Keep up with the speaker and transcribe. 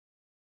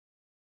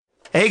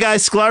Hey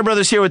guys, Sklar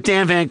Brothers here with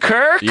Dan Van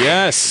Kirk.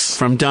 Yes.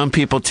 From Dumb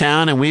People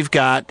Town, and we've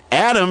got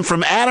Adam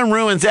from Adam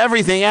Ruins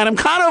Everything. Adam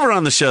Conover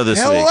on the show this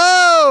week.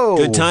 Hello!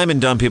 Good time in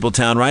Dumb People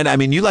Town, right? I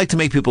mean, you like to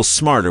make people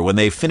smarter. When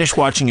they finish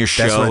watching your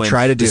show That's what I and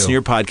try to do. listen to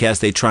your podcast,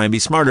 they try and be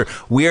smarter.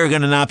 We are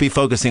going to not be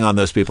focusing on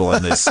those people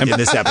in this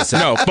episode.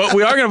 No, but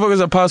we are going to focus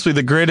on possibly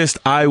the greatest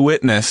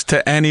eyewitness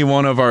to any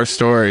one of our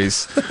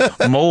stories.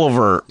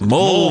 Mulville.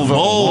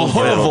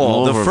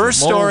 The first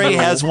story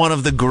has one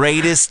of the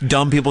greatest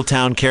Dumb People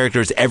Town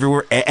characters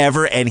ever,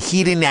 and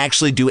he didn't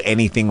actually do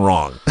anything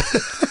wrong.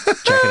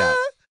 Check it out.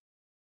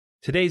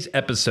 Today's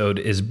episode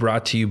is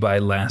brought to you by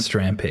Last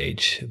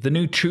Rampage, the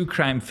new true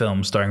crime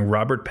film starring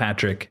Robert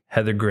Patrick,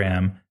 Heather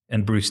Graham,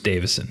 and Bruce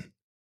Davison.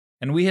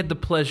 And we had the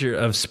pleasure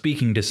of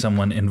speaking to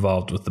someone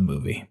involved with the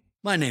movie.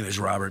 My name is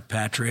Robert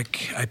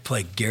Patrick. I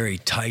play Gary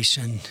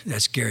Tyson.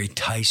 That's Gary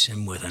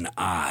Tyson with an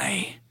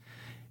I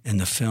in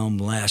the film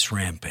Last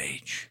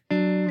Rampage.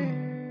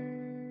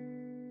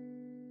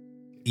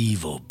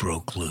 Evil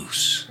broke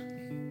loose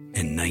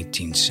in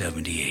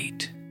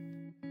 1978,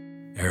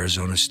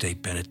 Arizona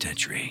State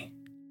Penitentiary.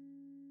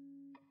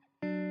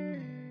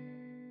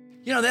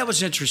 You know, that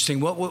was interesting.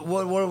 What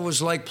it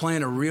was like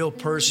playing a real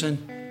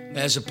person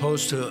as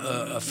opposed to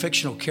a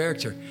fictional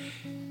character.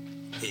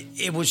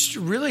 It was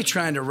really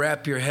trying to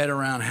wrap your head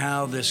around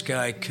how this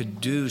guy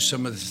could do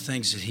some of the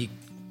things that he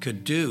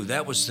could do.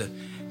 That was the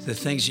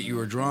things that you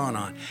were drawing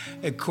on.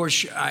 Of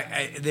course,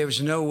 there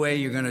was no way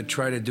you're going to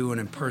try to do an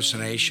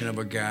impersonation of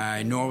a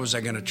guy, nor was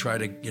I going to try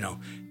to,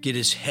 get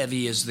as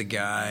heavy as the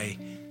guy.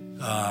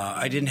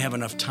 I didn't have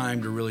enough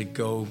time to really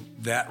go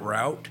that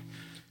route.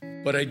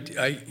 But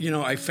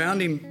I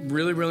found him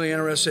really, really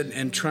interested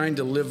in trying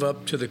to live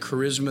up to the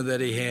charisma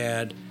that he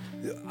had.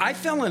 I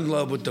fell in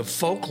love with the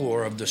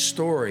folklore of the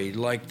story,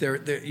 like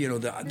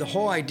the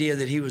whole idea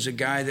that he was a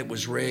guy that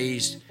was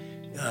raised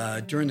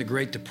during the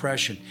Great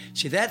Depression.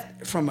 See,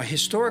 that from a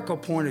historical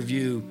point of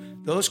view,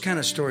 those kind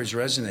of stories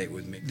resonate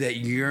with me. That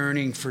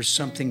yearning for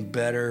something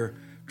better,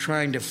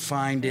 trying to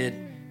find it,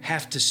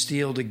 have to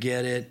steal to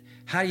get it.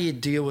 How do you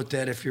deal with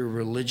that if you're a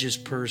religious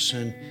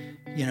person?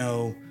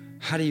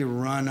 How do you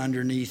run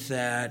underneath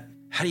that?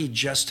 How do you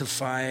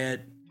justify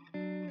it?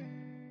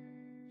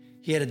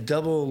 He had a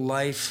double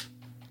life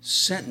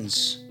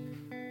sentence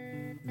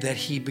that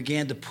he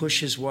began to push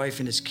his wife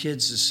and his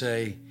kids to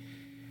say,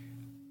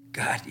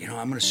 God,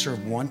 I'm going to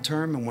serve one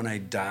term, and when I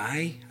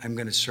die, I'm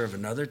going to serve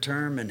another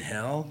term in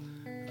hell.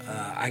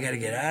 I got to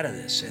get out of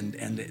this.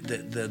 And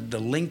the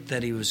length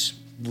that he was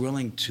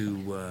willing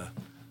to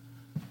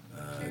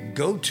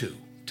go to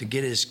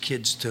get his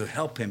kids to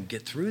help him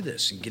get through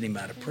this and get him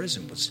out of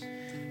prison was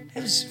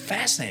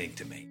fascinating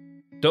to me.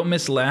 Don't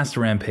miss Last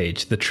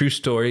Rampage, the true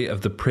story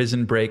of the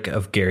prison break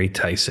of Gary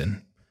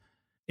Tyson.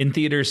 In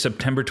theaters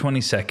September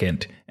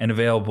 22nd and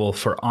available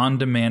for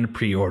on-demand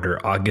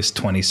pre-order August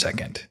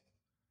 22nd.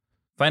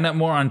 Find out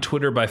more on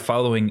Twitter by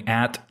following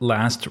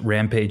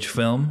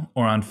 @LastRampageFilm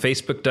or on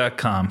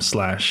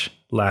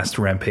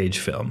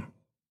Facebook.com/LastRampageFilm.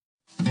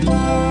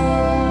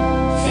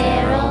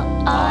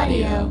 Feral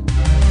Audio.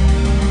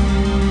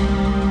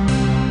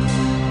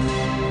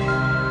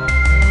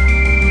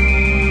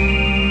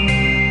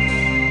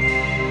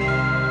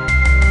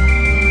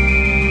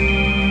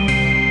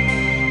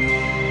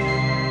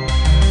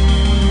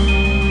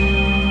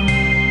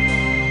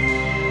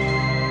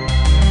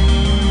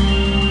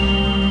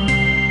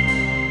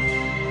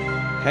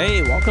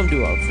 Hey, welcome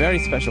to a very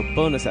special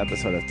bonus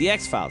episode of The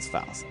X-Files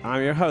Files.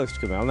 I'm your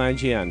host, Kumail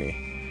Nanjiani.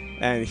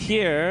 And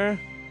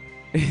here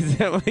is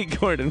Emily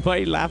Gordon. Why are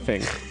you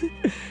laughing?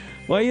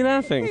 Why are you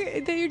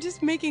laughing? That you're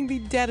just making the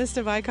deadest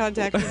of eye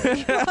contact with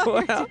people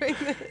while you're doing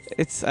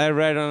this. I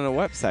read on a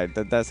website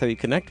that's how you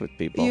connect with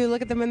people. You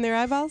look at them in their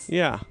eyeballs?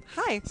 Yeah.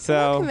 Hi.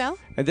 So, Hello,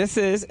 Kumail. This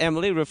is,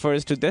 Emily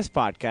refers to this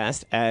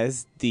podcast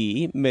as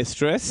The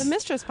Mistress. The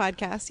Mistress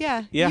Podcast,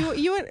 yeah. Yeah.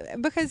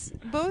 Because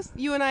both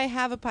you and I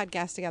have a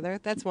podcast together.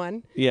 That's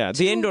one. Yeah,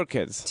 Two, The Indoor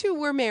Kids. 2,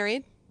 we're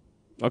married.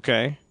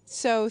 Okay.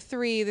 So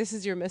 3, this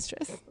is your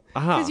mistress.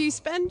 Uh-huh. Because you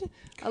spend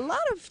a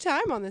lot of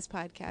time on this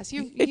podcast.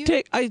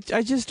 I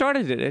just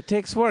started it. It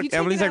takes work. You take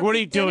Emily's it like, out what to are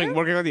you doing? dinner?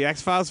 Working on the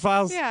X-Files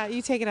files? Yeah,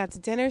 you take it out to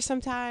dinner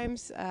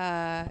sometimes.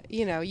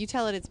 You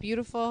tell it it's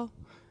beautiful.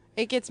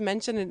 It gets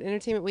mentioned in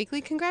Entertainment Weekly.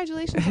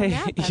 Congratulations on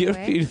that, by You're the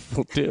way.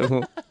 beautiful,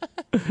 too.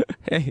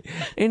 Hey,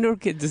 Indoor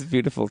Kids is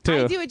beautiful,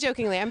 too. I do it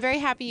jokingly. I'm very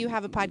happy you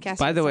have a podcast.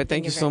 By the way, something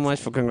thank you you're so very much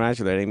for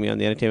congratulating me on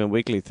the Entertainment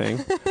Weekly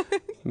thing.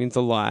 Means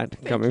a lot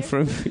coming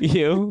from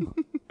you.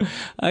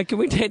 Can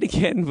we date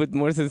again with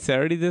more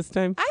sincerity this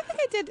time? I think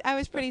I did. I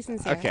was pretty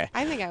sincere. Okay.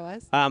 I think I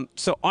was.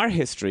 So our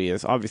history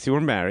is, obviously, we're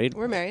married.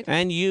 We're married.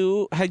 And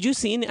had you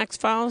seen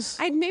X-Files?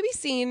 I'd maybe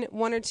seen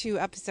 1 or 2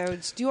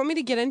 episodes. Do you want me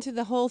to get into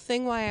the whole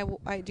thing?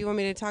 Do you want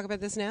me to talk about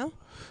this now?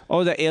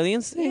 Oh, the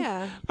aliens thing?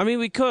 Yeah. I mean,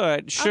 we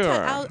could, sure.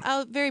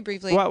 I'll very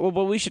briefly.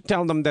 Well, we should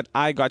tell them that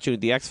I got you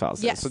the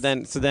X-Files. Yes. So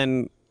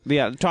then,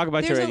 yeah, talk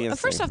about your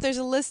aliens First thing. off, there's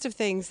a list of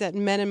things that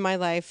men in my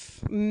lives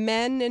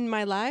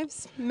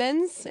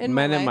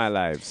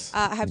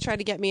have tried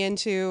to get me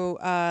into,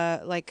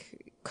 like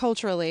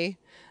culturally.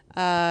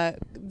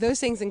 Those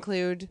things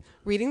include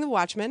reading The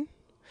Watchmen,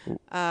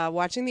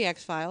 watching The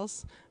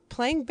X-Files,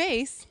 playing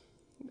bass,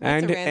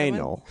 that's And a random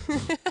anal.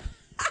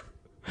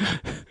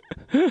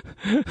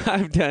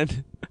 I've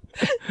done.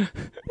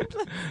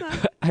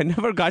 I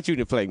never got you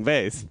to playing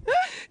bass.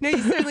 No, you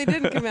certainly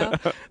didn't, Camille.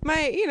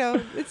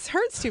 It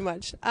hurts too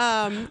much.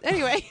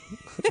 Anyway.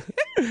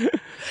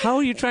 How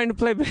are you trying to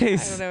play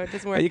bass? I don't know. It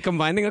doesn't work. Are you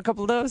combining a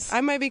couple of those?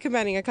 I might be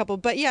combining a couple,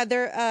 but yeah,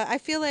 there. I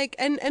feel like,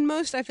 and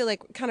most, I feel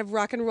like, kind of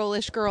rock and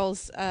roll-ish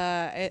girls,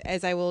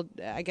 as I will,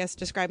 I guess,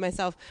 describe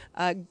myself,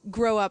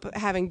 grow up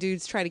having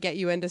dudes try to get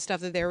you into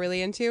stuff that they're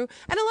really into,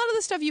 and a lot of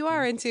the stuff you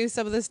are into,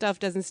 some of the stuff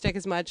doesn't stick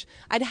as much.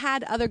 I'd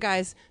had other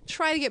guys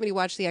try to get me to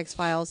watch The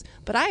X-Files,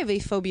 but I have a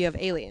phobia of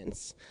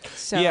aliens.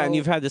 So Yeah, and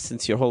you've had this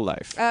since your whole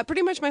life.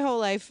 pretty much my whole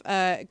life.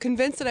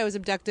 Convinced that I was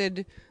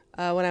abducted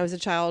when I was a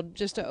child,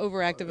 just an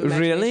overactive imagination.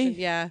 Really?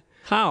 Yeah.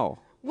 How?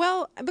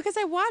 Well, because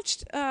I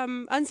watched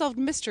Unsolved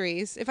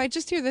Mysteries. If I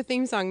just hear the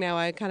theme song now,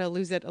 I kind of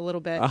lose it a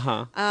little bit.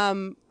 Uh-huh.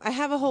 I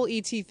have a whole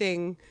E.T.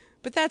 thing,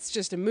 but that's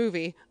just a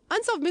movie.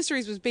 Unsolved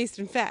Mysteries was based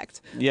in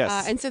fact.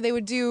 Yes. And so they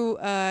would do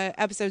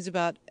episodes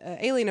about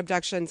alien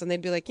abductions, and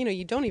they'd be like,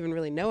 you don't even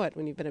really know it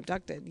when you've been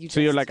abducted. So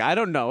you're like, I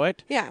don't know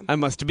it. Yeah. I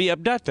must be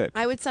abducted.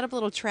 I would set up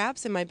little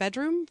traps in my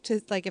bedroom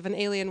to, like, if an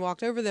alien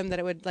walked over them, that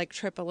it would, like,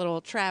 trip a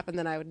little trap, and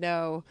then I would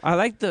know. I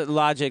like the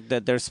logic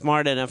that they're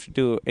smart enough to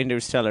do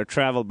interstellar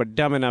travel, but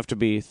dumb enough to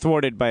be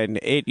thwarted by an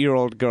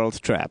 8-year-old girl's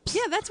traps.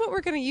 Yeah, that's what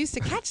we're going to use to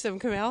catch them,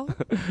 Camille.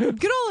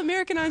 Good old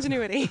American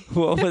ingenuity.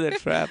 What were the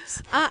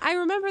traps? I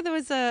remember there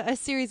was a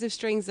series of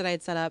strings that I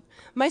had set up.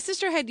 My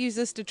sister had used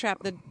this to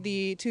trap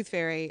the tooth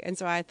fairy, and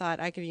so I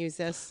thought I could use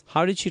this.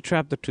 How did she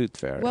trap the tooth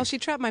fairy? Well, she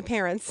trapped my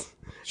parents.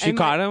 She And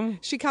caught him?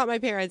 She caught my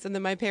parents, and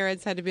then my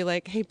parents had to be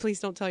like, hey, please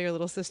don't tell your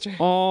little sister.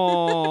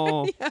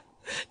 Oh. Yeah.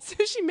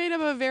 So she made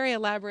up a very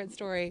elaborate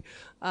story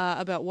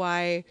about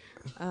why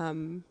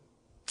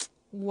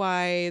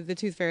the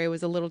tooth fairy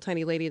was a little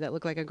tiny lady that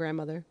looked like a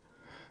grandmother.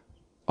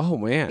 Oh,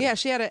 man. Yeah,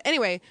 she had a.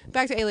 Anyway,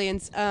 back to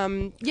aliens.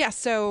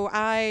 So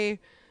I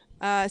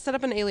set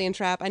up an alien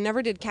trap. I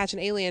never did catch an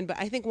alien, but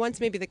I think once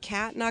maybe the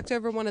cat knocked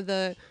over one of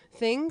the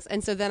things,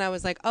 and so then I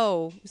was like,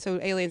 oh, so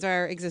aliens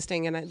are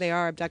existing and they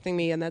are abducting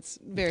me, and that's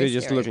very They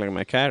scary. just look like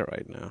my cat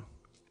right now.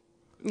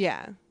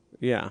 Yeah.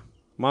 Yeah.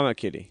 Mama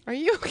kitty. Are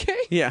you okay?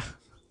 Yeah.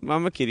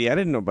 Mama kitty. I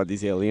didn't know about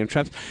these alien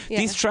traps. Yeah.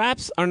 These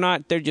traps are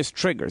not, they're just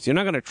triggers. You're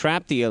not going to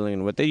trap the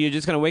alien with it. You're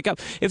just going to wake up.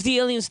 If the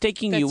alien's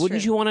taking you, That's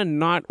wouldn't true. you want to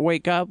not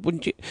wake up?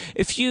 Wouldn't you?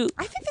 If you.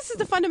 I think this is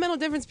the fundamental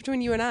difference between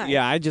you and I.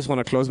 Yeah, I just want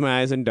to close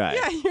my eyes and die.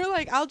 Yeah, you're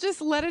like, I'll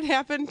just let it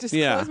happen. Just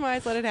Yeah. close my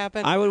eyes, let it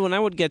happen. When I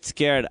would get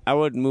scared, I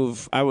would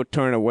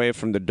turn away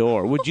from the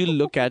door. Would you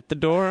look at the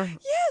door?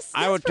 Yes,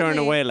 I would turn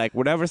desperately. away like,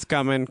 whatever's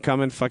coming,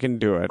 come and fucking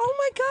do it. Oh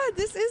my God,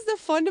 this is the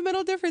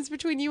fundamental difference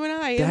between you and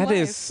I. in That life.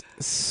 is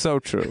so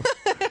true.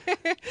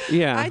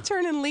 Yeah. I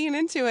turn and lean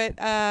into it,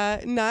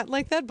 not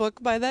like that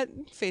book by that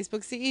Facebook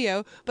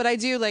CEO, but I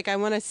do, like, I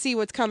want to see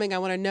what's coming. I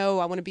want to know.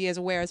 I want to be as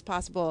aware as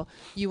possible.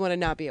 You want to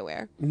not be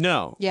aware.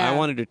 No. Yeah. I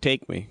wanted to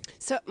take me.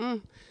 So,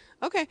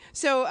 okay.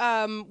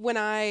 So when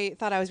I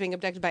thought I was being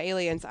abducted by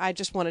aliens, I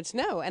just wanted to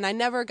know. And I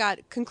never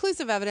got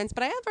conclusive evidence,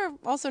 but I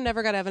also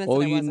never got evidence Oh,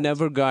 that I you wasn't.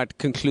 never got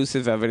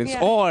conclusive evidence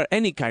Yeah. or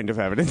any kind of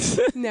evidence.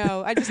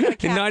 No, I just got a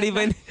cat. Not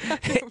even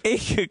a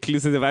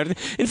conclusive evidence.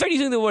 In fact,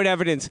 using the word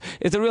evidence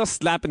is a real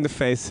slap in the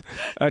face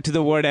to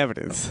the word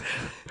evidence.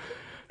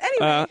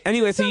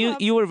 Anyway, So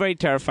you were very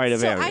terrified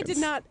of So aliens. I did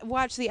not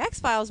watch the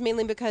X-Files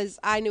mainly because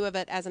I knew of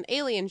it as an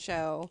alien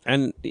show.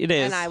 And it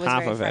is And I was half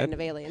very of frightened it.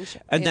 of alien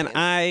show. And then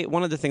aliens.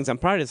 one of the things I'm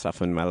proudest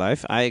of in my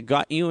life, I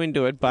got you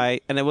into it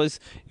and it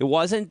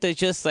wasn't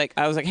just like,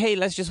 I was like, hey,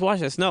 let's just watch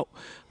this. No,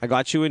 I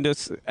got you into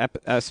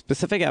a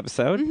specific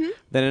episode,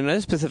 then another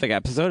specific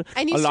episode.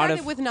 And you a lot started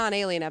of, with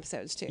non-alien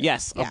episodes too.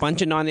 yes, Yeah. a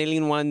bunch of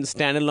non-alien ones,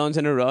 standalones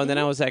in a row. And then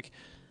I was like,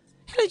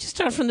 hey, let's just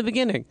start from the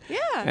beginning. Yeah.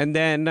 And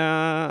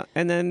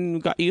then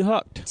got you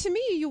hooked. To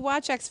me, you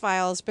watch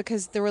X-Files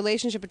because the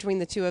relationship between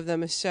the two of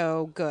them is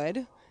so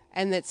good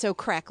and that's so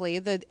crackly,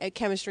 the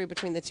chemistry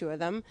between the two of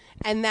them.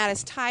 And that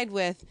is tied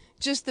with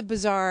just the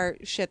bizarre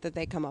shit that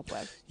they come up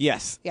with.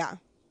 Yes. Yeah.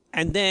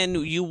 And then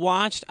you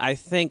watched, I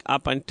think,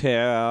 up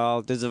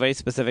until there's a very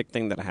specific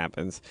thing that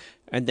happens.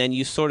 And then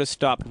you sort of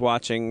stopped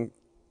watching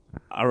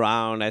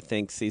around, I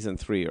think, season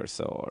 3 or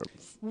so. Or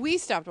We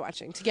stopped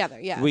watching together,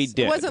 yes. We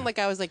did. It wasn't like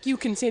I was like, you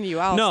continue,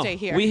 I'll no, stay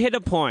here. we hit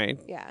a point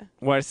Yeah.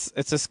 where it's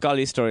a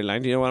Scully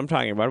storyline. Do you know what I'm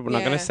talking about? We're not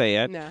going Yeah, to say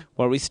it. no.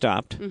 Where we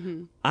stopped.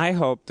 I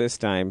hope this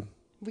time,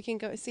 We can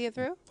go see it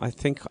through?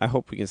 I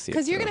hope we can see it.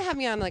 Because you're through. going to have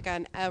me on like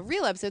a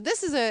real episode.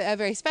 This is a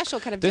very special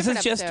kind of This is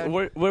different just,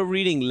 episode. we're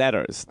reading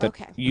letters that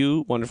Okay.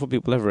 you wonderful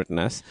people have written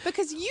us.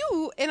 Because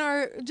you,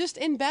 just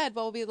in bed,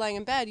 while we'll be lying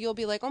in bed, you'll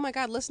be like, oh my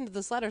God, listen to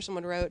this letter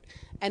someone wrote,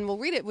 and would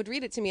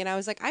read it to me. And I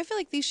was like, I feel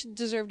like these should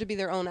deserve to be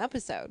their own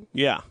episode.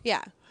 Yeah.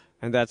 Yeah.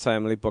 And that's why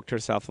Emily booked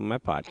herself on my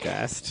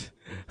podcast.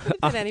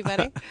 Did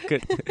anybody?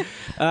 Good.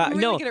 I'm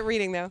really no, good at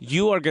reading, though.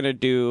 you are going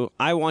to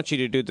I want you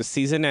to do the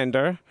season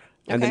ender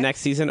and the Okay. next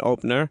season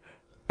opener.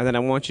 and then I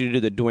want you to do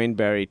the Dwayne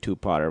Barry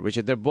two-parter, which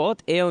they're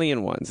both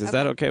alien ones. Is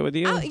that okay with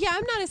you? Oh, yeah,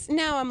 I'm not.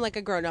 Now I'm like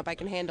a grown up. I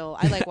can handle.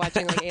 I like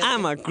watching like alien.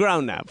 I'm a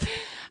grown-up.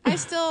 I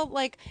still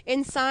like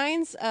in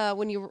Signs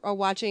when you are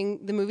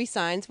watching the movie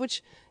Signs,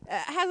 which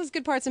has its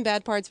good parts and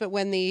bad parts. But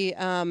when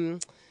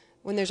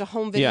there's a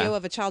home video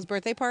of a child's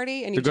birthday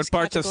party, and you The good just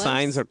parts catch a of glimpse.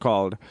 Signs are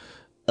called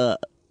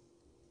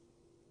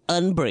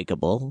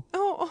Unbreakable.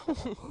 Oh,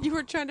 you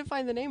were trying to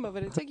find the name of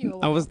it. It took you a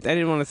I while.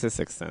 didn't want to say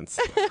Sixth Sense.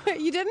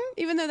 You didn't,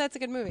 even though that's a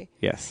good movie.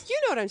 Yes. You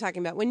know what I'm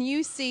talking about. When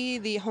you see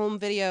the home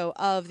video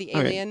of the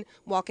alien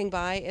walking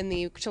by in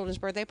the children's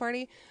birthday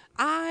party,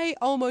 I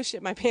almost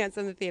shit my pants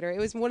in the theater. It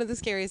was one of the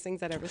scariest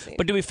things I'd ever seen.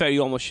 But to be fair,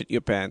 you almost shit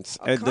your pants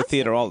at the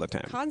theater all the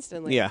time.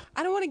 Constantly. Yeah.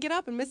 I don't want to get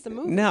up and miss the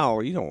movie. No,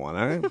 you don't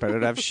want to. Better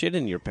to have shit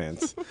in your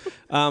pants.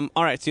 All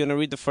right, so you want to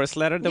read the first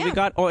letter that we Yeah.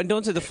 got? Oh, and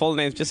don't say the full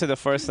names. Just say the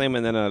first name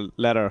and then a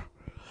letter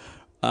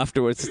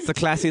afterwards. It's a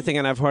classy thing,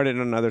 and I've heard it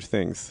on other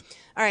things.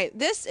 All right.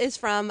 This is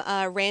from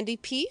Randy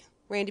P.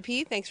 Randy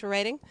P., thanks for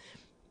writing.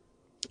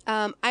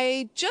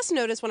 I just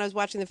noticed when I was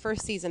watching the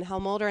first season how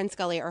Mulder and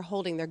Scully are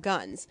holding their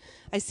guns.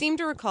 I seem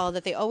to recall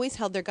that they always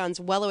held their guns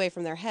well away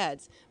from their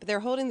heads, but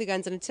they're holding the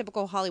guns in a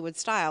typical Hollywood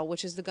style,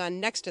 which is the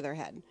gun next to their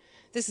head.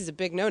 This is a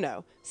big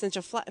no-no, since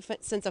a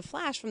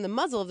flash from the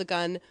muzzle of the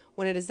gun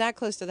when it is that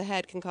close to the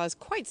head can cause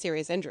quite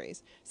serious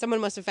injuries. Someone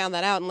must have found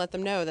that out and let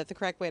them know that the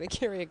correct way to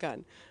carry a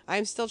gun.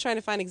 I'm still trying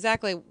to find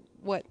exactly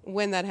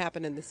when that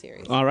happened in the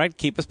series. All right,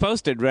 keep us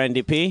posted,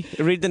 Randy P.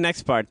 Read the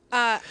next part.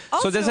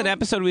 So there's an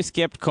episode we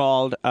skipped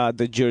called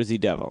The Jersey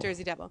Devil.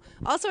 Jersey Devil.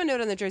 Also a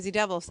note on the Jersey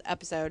Devil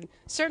episode.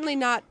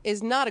 Certainly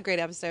is not a great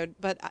episode,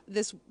 but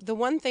the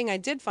one thing I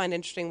did find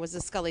interesting was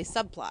the Scully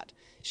subplot.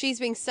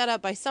 She's being set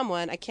up by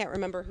someone, I can't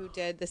remember who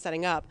did the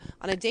setting up,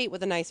 on a date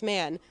with a nice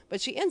man,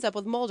 but she ends up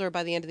with Mulder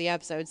by the end of the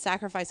episode,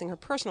 sacrificing her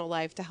personal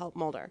life to help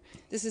Mulder.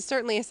 This is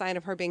certainly a sign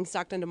of her being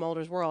sucked into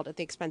Mulder's world at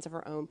the expense of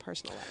her own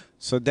personal life.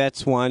 So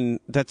that's one.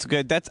 That's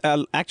good. That's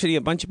actually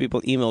a bunch of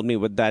people emailed me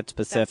with that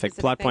specific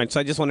plot thing. point. So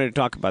I just wanted to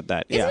talk about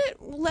that. Isn't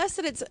it less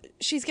that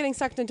she's getting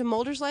sucked into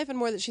Mulder's life and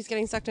more that she's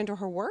getting sucked into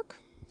her work?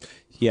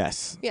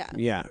 Yes. Yeah.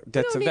 Yeah.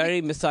 That's a don't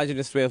very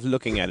misogynist way of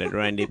looking at it,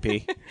 Randy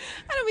P.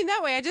 I don't mean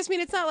that way. I just mean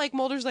it's not like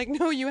Mulder's like,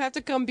 no, you have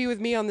to come be with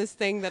me on this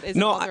thing that isn't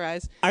No,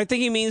 Mulderized. I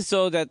think he means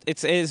so that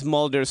it is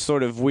Mulder's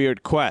sort of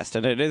weird quest,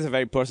 and it is a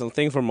very personal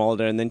thing for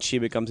Mulder, and then she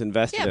becomes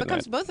invested Yeah, it in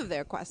becomes it. both of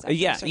their quests. actually,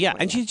 Yeah, at a certain yeah,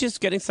 point, and she's just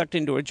getting sucked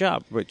into her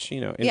job, which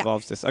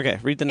involves this. Okay,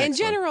 read the next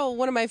In general,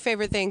 one of my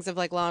favorite things of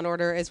like Law and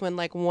Order is when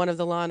like one of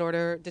the Law and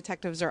Order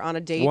detectives are on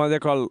a date. one. They're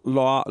called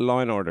Law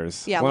and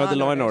Orders. Yeah, one of the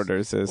Law and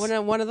Orders is.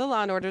 one of the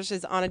Law and Orders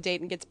is on a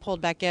date and gets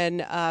pulled back in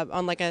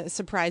on like a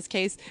surprise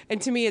case,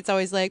 and to me, it's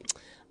always like,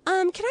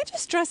 can I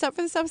just dress up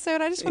for this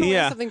episode? I just want to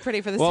wear something pretty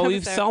for this well,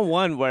 episode. we saw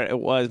one where it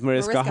was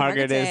Mariska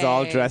Hargitay is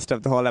all dressed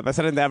up the whole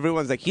episode, and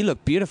everyone's like, "You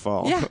look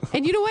beautiful." Yeah,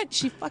 and you know what?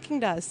 She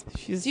fucking does.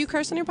 Do you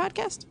curse on your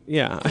podcast?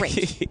 Yeah.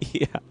 Great.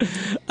 Yeah.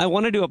 I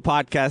want to do a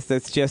podcast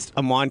that's just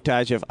a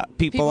montage of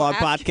people on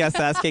podcasts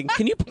asking,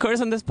 "Can you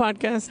curse on this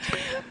podcast?"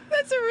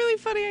 That's a really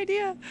funny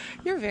idea.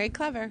 You're very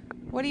clever.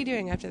 What are you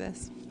doing after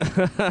this?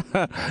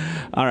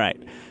 All right.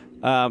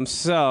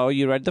 So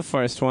you read the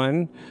first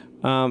one,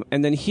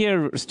 and then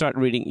here start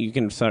reading. You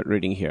can start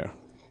reading here.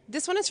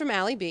 This one is from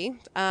Allie B.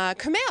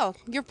 Kumail,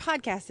 your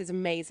podcast is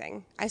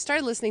amazing. I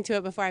started listening to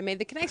it before I made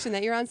the connection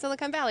that you're on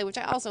Silicon Valley, which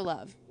I also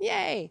love.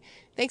 Yay!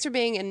 Thanks for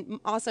being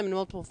awesome in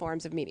multiple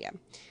forms of media.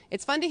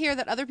 It's fun to hear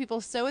that other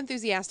people so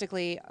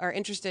enthusiastically are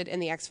interested in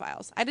the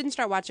X-Files. I didn't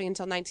start watching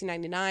until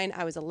 1999.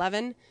 I was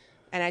 11,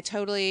 and I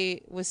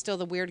totally was still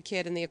the weird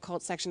kid in the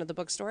occult section of the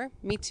bookstore.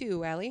 Me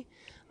too, Allie.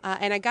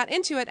 And I got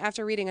into it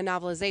after reading a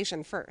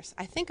novelization first.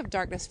 I think of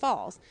Darkness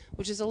Falls,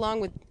 which is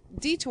along with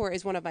Detour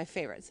is one of my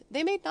favorites.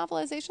 They made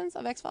novelizations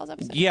of X-Files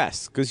episodes?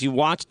 Yes, because you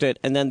watched it,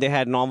 and then they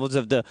had novels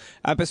of the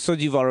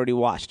episodes you've already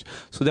watched.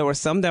 So there were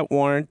some that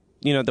weren't,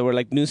 there were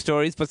like new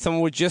stories, but some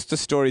were just the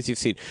stories you've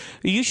seen.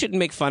 You shouldn't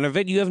make fun of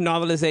it. You have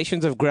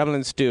novelizations of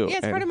Gremlins too. Yeah,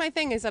 it's part of my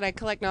thing is that I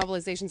collect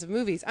novelizations of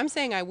movies. I'm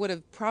saying I would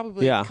have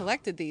probably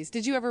collected these.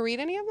 Did you ever read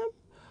any of them?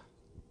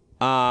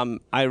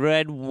 I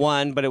read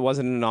one, but it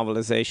wasn't a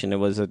novelization. It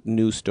was a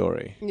news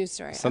story. News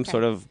story. Some okay.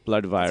 sort of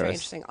blood virus. That's very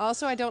interesting.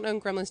 Also, I don't own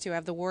Gremlins 2. I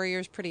have The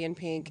Warriors, Pretty in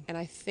Pink, and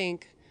I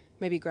think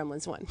maybe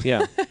Gremlins 1.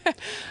 Yeah.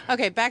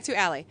 Okay, back to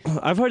Allie.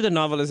 I've heard the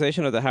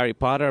novelization of the Harry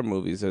Potter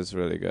movies is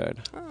really good.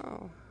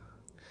 Oh.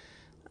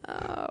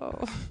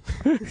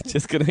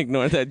 Just gonna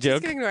ignore that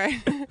joke. Just gonna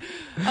ignore it.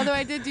 Although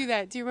I did do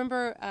that. Do you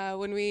remember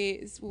when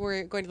we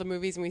were going to the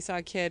movies and we saw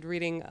a kid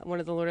reading one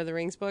of the Lord of the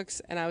Rings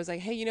books, and I was like,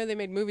 hey, they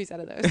made movies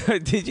out of those.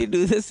 Did you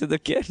do this to the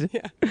kid?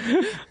 Yeah.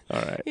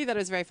 All right. He thought it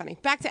was very funny.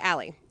 Back to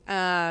Allie.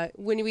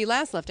 When we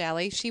last left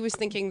Allie, she was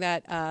thinking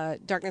that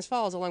Darkness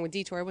Falls, along with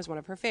Detour, was one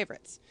of her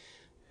favorites.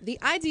 The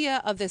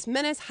idea of this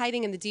menace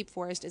hiding in the deep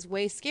forest is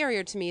way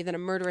scarier to me than a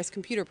murderous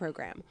computer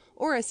program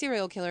or a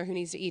serial killer who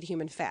needs to eat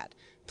human fat.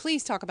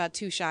 Please talk about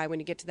Too Shy when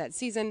you get to that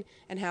season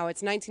and how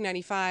it's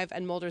 1995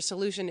 and Mulder's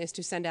solution is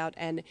to send out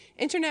an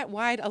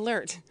internet-wide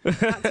alert,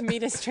 not to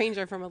meet a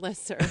stranger from a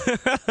listserv.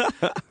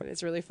 But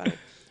it's really funny.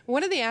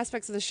 One of the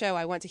aspects of the show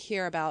I want to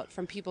hear about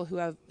from people who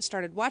have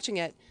started watching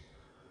it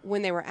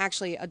when they were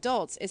actually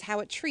adults is how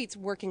it treats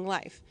working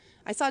life.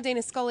 I saw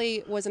Dana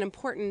Scully was an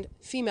important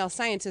female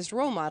scientist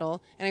role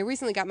model, and I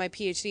recently got my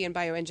PhD in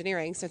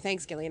bioengineering, so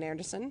thanks, Gillian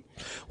Anderson.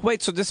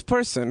 Wait, so this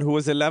person who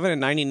was 11 and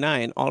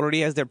 99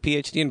 already has their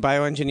PhD in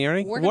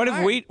bioengineering? Working What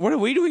hard. are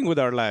we doing with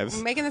our lives?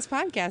 I'm making this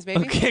podcast,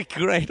 baby. Okay,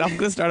 great. I'm going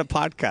to start a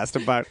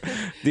podcast about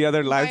the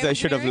other lives I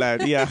should have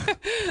led. Yeah.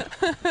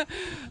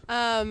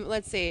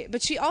 Let's see.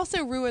 But she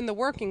also ruined the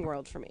working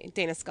world for me,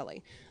 Dana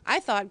Scully. I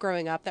thought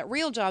growing up that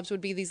real jobs would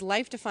be these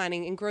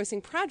life-defining,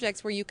 engrossing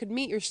projects where you could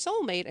meet your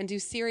soulmate and do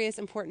serious,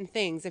 important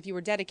things if you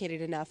were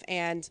dedicated enough.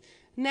 And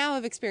now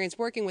I've experienced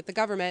working with the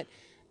government,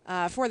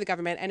 for the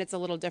government, and it's a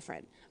little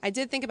different. I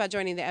did think about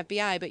joining the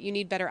FBI, but you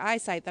need better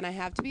eyesight than I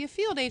have to be a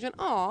field agent.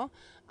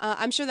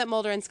 I'm sure that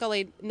Mulder and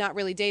Scully not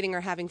really dating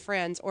or having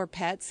friends or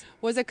pets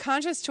was a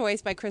conscious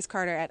choice by Chris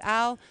Carter et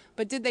al.,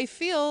 but did they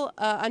feel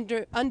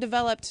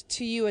undeveloped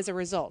to you as a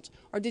result?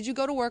 Or did you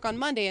go to work on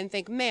Monday and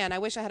think, man, I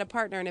wish I had a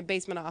partner in a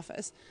basement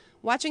office?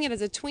 Watching it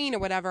as a tween or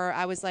whatever,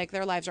 I was like,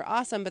 their lives are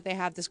awesome, but they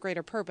have this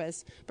greater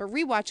purpose. But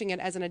rewatching it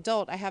as an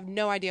adult, I have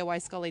no idea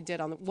what Scully did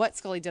on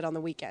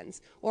the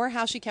weekends, or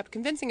how she kept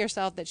convincing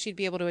herself that she'd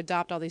be able to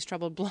adopt all these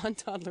troubled blonde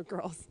toddler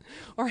girls,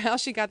 or how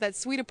she got that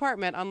sweet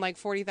apartment on like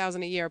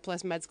 $40,000 a year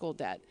plus med school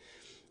debt.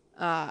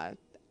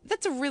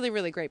 That's a really,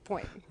 really great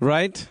point.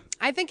 Right?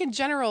 I think in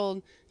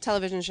general,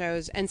 television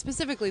shows, and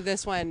specifically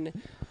this one,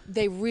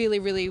 they really,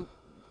 really,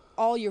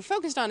 all you're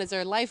focused on is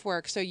their life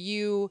work. So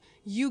you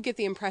get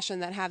the impression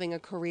that having a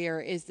career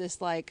is this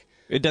like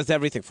It does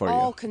everything for you.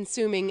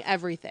 all-consuming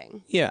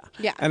everything. Yeah.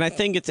 Yeah. And I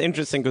think it's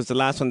interesting because the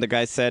last one the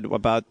guy said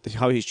about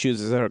how he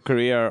chooses her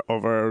career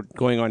over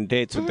going on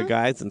dates with the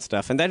guys and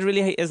stuff. And that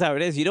really is how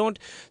it is. You don't,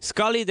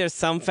 Scully, there's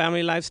some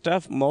family life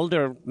stuff.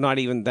 Mulder, not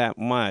even that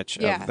much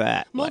of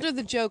that. Mulder,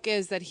 the joke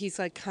is that he's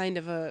like kind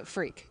of a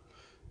freak.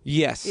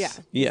 Yes. Yeah.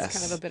 Yes.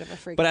 He's kind of a bit of a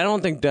freak. But I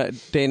don't think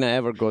Dana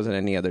ever goes on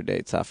any other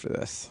dates after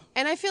this.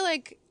 And I feel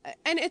like,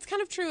 and it's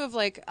kind of true of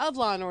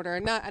Law and Order.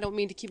 I don't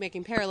mean to keep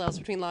making parallels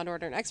between Law and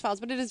Order and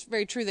X-Files, but it is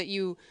very true that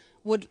you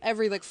would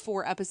every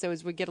 4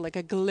 episodes would get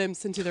a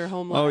glimpse into their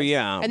home life. Oh,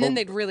 yeah. And then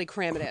they'd really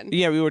cram it in.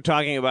 Yeah, we were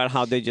talking about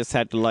how they just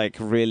had to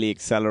really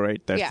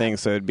accelerate their thing.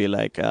 So it'd be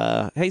like,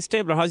 hey,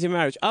 Stabler, how's your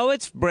marriage? Oh,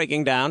 it's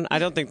breaking down. I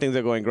don't think things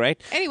are going great.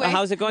 Anyway.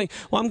 How's it going?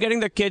 Well, I'm getting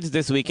the kids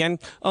this weekend.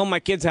 Oh, my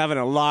kid's having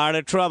a lot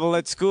of trouble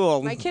at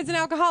school. My kid's an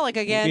alcoholic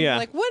again. Yeah.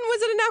 When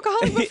was it an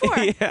alcoholic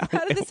before? Yeah.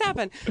 How did this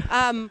happen?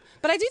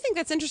 But I do think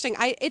that's interesting.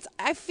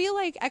 I feel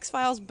like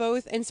X-Files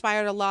both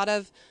inspired a lot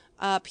of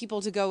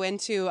people to go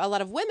into, a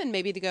lot of women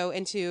maybe to go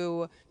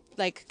into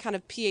kind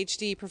of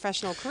PhD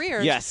professional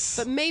careers. Yes.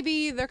 But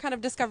maybe they're kind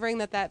of discovering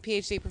that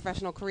PhD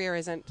professional career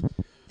isn't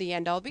the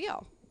end all be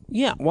all.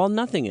 Yeah, well,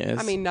 nothing is.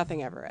 I mean,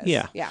 nothing ever is.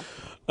 Yeah. Yeah.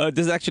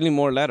 There's actually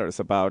more letters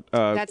about...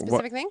 that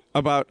specific thing?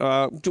 About,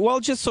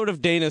 just sort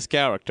of Dana's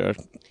character.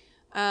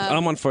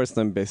 I'm on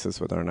first-name basis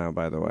with her now,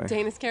 by the way.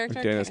 Dana's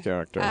character? Dana's Okay.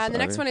 character. The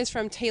next one is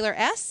from Taylor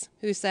S.,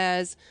 who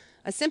says,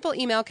 a simple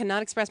email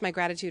cannot express my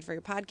gratitude for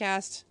your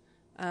podcast.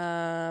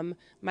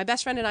 My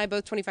best friend and I,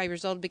 both 25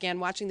 years old, began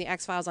watching The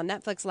X-Files on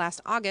Netflix last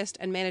August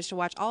and managed to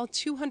watch all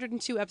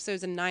 202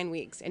 episodes in 9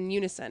 weeks in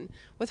unison,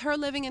 with her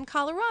living in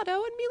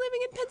Colorado and me living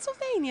in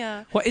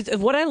Pennsylvania. Well,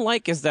 what I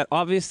like is that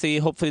obviously,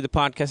 hopefully the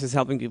podcast is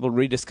helping people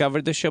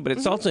rediscover the show, but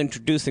it's also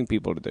introducing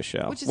people to the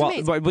show. Which is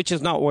amazing. Which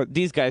is not what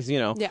these guys,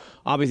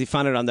 obviously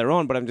found it on their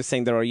own, but I'm just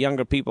saying there are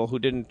younger people who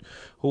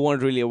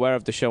weren't really aware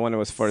of the show when it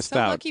was first So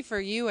out. lucky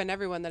for you and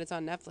everyone that it's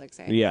on Netflix,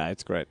 eh? Yeah,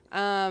 it's great.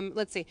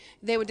 Let's see.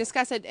 They would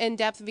discuss it in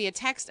depth via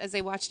text as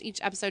they watched each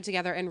episode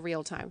together in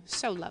real time.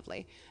 So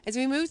lovely. As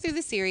we moved through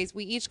the series,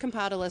 we each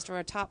compiled a list of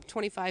our top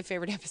 25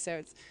 favorite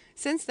episodes.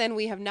 Since then,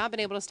 we have not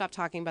been able to stop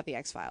talking about the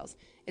X-Files.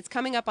 It's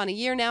coming up on a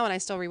year now, and I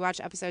still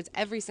rewatch episodes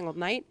every single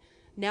night.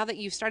 Now that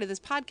you've started this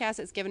podcast,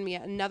 it's given me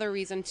another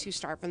reason to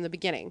start from the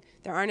beginning.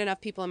 There aren't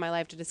enough people in my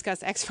life to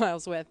discuss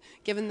X-Files with,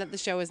 given that the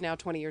show is now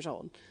 20 years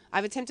old.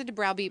 I've attempted to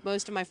browbeat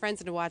most of my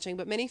friends into watching,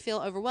 but many feel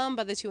overwhelmed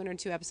by the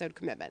 202-episode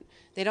commitment.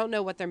 They don't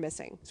know what they're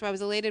missing. So I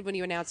was elated when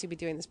you announced you'd be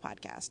doing this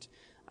podcast.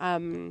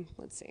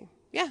 Let's see.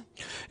 Yeah.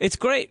 It's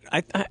great.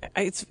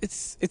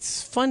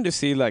 It's fun to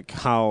see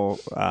how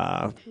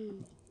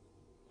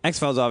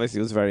X-Files obviously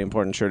was a very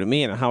important show to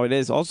me, and how it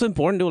is also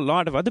important to a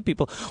lot of other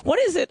people. What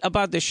is it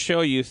about this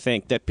show you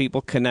think that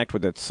people connect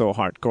with it so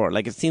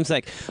hardcore? It seems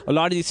like a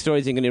lot of these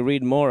stories, you're going to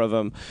read more of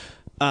them.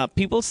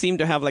 People seem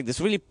to have this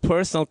really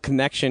personal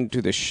connection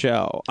to the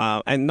show,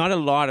 and not a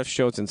lot of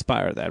shows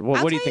inspire that.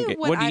 What do you think?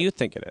 What do you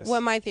think it is?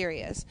 What my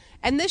theory is,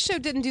 and this show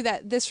didn't do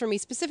this for me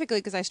specifically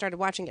because I started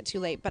watching it too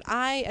late. But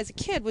I, as a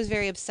kid, was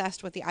very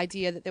obsessed with the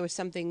idea that there was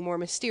something more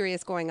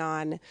mysterious going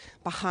on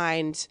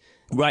behind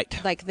Right.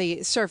 like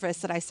the surface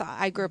that I saw.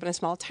 I grew up in a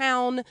small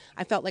town.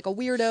 I felt like a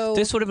weirdo.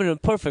 This would have been a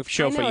perfect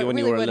show I know, for you it when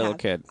you really were a would little have.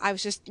 kid. I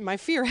was just, my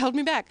fear held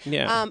me back.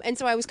 Yeah. And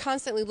so I was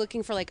constantly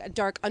looking for like a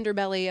dark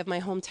underbelly of my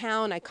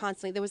hometown.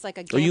 There was like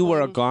a Oh, you were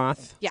a gambling-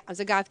 goth? Yeah, I was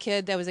a goth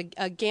kid. There was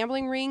a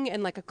gambling ring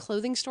and like a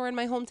clothing store in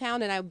my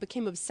hometown, and I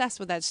became obsessed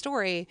with that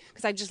story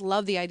because I just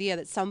loved the idea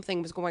that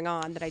something was going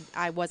on that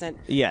I wasn't.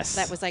 Yes.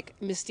 That was like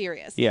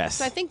mysterious. Yes.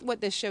 So I think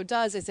what this show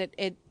does is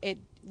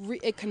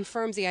it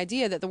confirms the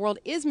idea that the world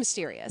is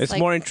mysterious. It's Like,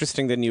 more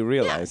interesting than you yeah.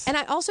 realize. And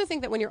I also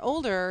think that when you're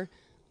older,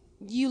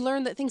 you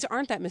learn that things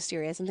aren't that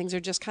mysterious and things are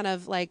just kind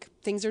of like,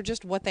 things are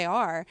just what they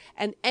are.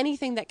 And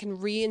anything that can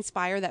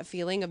re-inspire that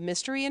feeling of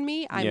mystery in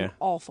me, I'm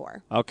all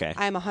for. Okay.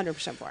 I'm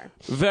 100% for.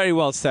 Very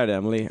well said,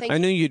 Emily. Thank I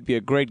you. knew you'd be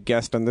a great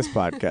guest on this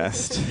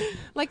podcast.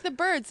 Like the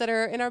birds that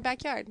are in our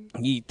backyard.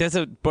 There's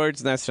a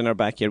bird's nest in our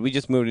backyard. We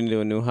just moved into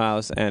a new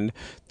house, and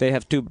they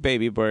have 2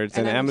 baby birds,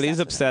 and And I'm Emily's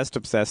obsessed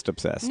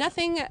obsessed.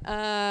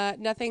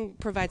 Nothing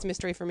provides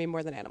mystery for me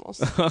more than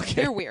animals.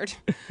 Okay. They're weird.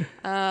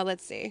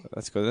 Let's see.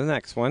 Let's go to the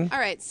next one. All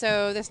right,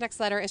 so this next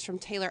letter is from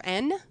Taylor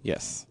N.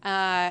 Yes.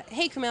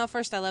 Hey, Kumail,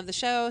 first, I love the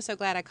show. So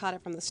glad I caught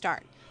it from the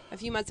start. A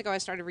few months ago, I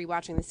started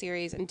rewatching the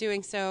series and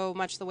doing so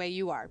much the way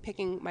you are,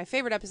 picking my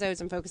favorite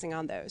episodes and focusing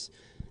on those.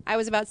 I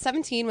was about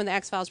 17 when The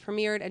X-Files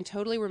premiered and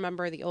totally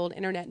remember the old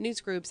internet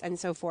news groups and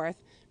so forth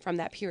from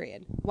that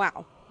period.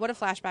 Wow, what a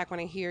flashback when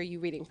I hear you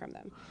reading from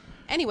them.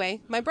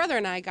 Anyway, my brother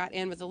and I got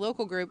in with a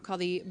local group called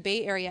the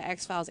Bay Area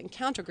X-Files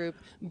Encounter Group,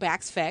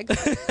 BAXFEG.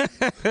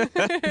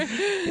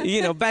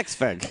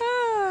 Baxfeg.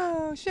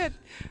 Oh, shit.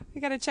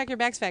 You got to check your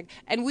BAXFEG.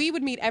 And we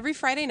would meet every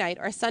Friday night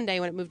or Sunday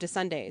when it moved to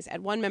Sundays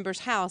at one member's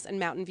house in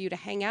Mountain View to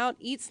hang out,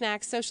 eat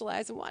snacks,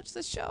 socialize, and watch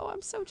the show.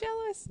 I'm so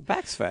jealous.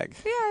 Baxfeg.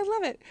 Yeah, I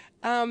love it.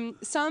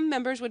 Some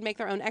members would make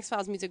their own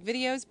X-Files music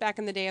videos back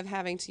in the day of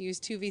having to use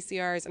 2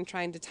 VCRs and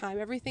trying to time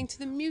everything to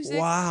the music.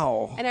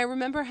 Wow. And I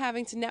remember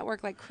having to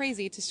network like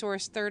crazy to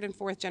source 3rd and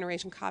 4th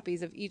generation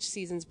copies of each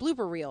season's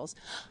blooper reels.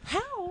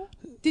 How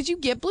did you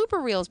get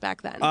blooper reels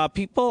back then?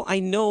 I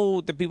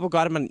know that people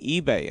got them on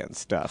eBay and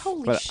stuff.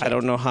 Holy but shit. I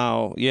don't know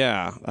how.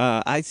 Yeah.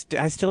 I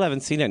still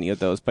haven't seen any of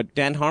those. But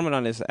Dan Harmon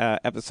on his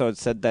episode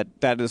said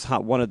that is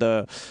how one of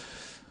the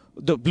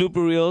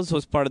blooper reels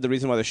was part of the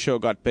reason why the show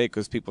got big,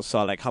 because people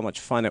saw like how much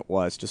fun it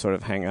was to sort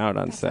of hang out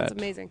on set. That's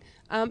amazing.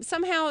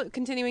 Somehow,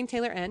 continuing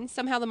Taylor N.,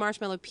 somehow the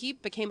Marshmallow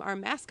Peep became our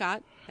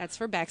mascot. That's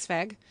for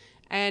BAXFEG.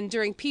 And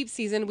during Peep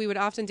season, we would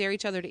often dare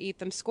each other to eat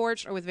them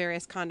scorched or with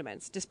various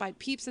condiments. Despite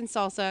Peeps and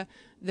salsa,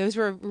 those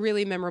were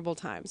really memorable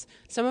times.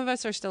 Some of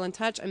us are still in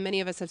touch, and many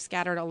of us have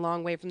scattered a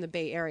long way from the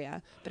Bay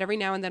Area. But every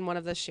now and then, one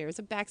of us shares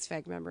a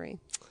BAXFEG memory.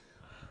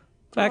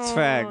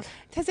 Baxfeg. Aw.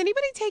 Has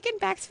anybody taken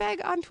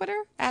BAXFEG on Twitter?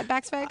 At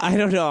BAXFEG? I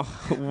don't know.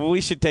 We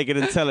should take it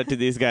and sell it to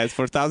these guys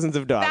for thousands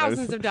of dollars.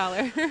 Thousands of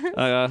dollars.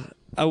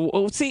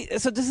 See,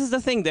 so this is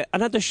the thing that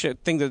another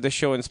thing that the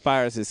show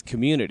inspires is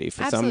community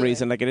for some Absolutely.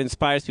 reason. Like it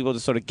inspires people to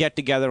sort of get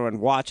together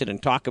and watch it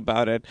and talk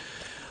about it.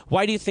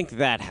 Why do you think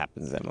that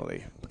happens,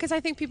 Emily? Because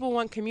I think people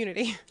want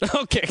community.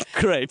 Okay,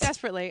 great.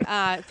 Desperately.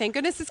 Thank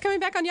goodness it's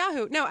coming back on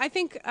Yahoo. No, I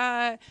think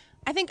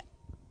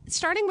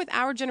starting with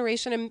our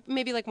generation and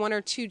maybe like 1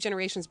 or 2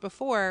 generations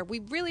before, we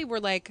really were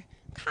like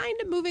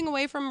kind of moving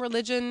away from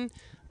religion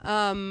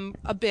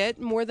a bit,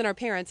 more than our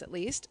parents at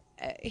least,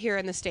 here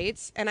in the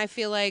States. And I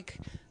feel like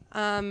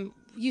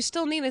you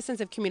still need a sense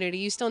of community.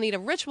 You still need a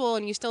ritual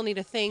and you still need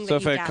a thing So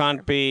that you if it gather.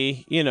 can't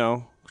be,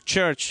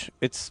 church,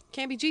 it's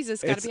Can't be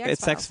Jesus, got to be X-Files.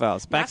 it's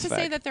X-Files. Not to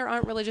say BAXFEG. that there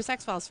aren't religious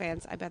X-Files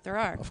fans. I bet there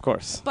are. Of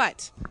course.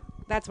 But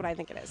that's what I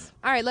think it is.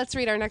 All right, let's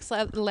read our next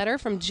letter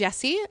from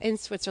Jesse in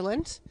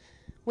Switzerland.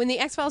 When the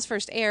X-Files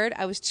first aired,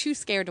 I was too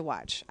scared to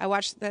watch.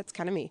 That's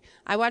kind of me.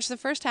 I watched the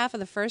first half of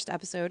the first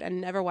episode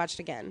and never watched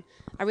again.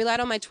 I relied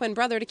on my twin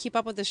brother to keep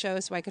up with the show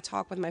so I could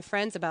talk with my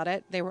friends about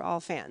it. They were all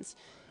fans.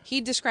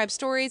 He'd describe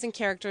stories and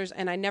characters,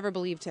 and I never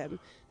believed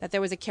him that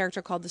there was a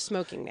character called the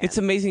Smoking Man. It's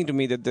amazing to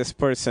me that this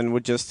person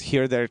would just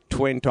hear their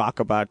twin talk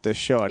about this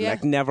show and Yeah.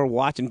 like never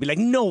watch and be like,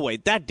 no way,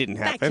 that didn't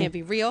happen. That can't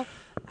be real.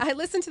 I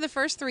listened to the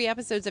first 3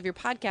 episodes of your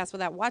podcast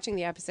without watching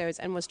the episodes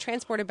and was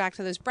transported back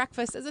to those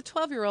breakfasts as a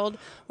 12-year-old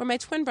where my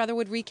twin brother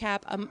would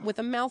recap with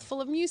a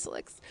mouthful of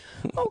mucilix.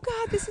 Oh,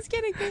 God, this is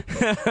getting me.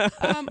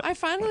 I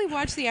finally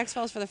watched The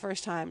X-Files for the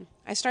first time.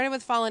 I started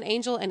with Fallen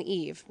Angel and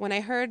Eve. When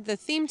I heard the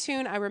theme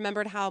tune, I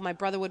remembered how my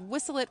brother would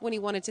whistle it when he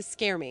wanted to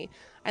scare me.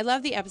 I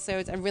love the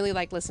episodes and really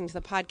like listening to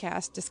the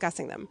podcast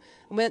discussing them.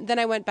 Then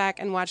I went back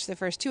and watched the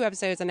first 2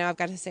 episodes, and now I've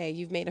got to say,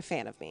 you've made a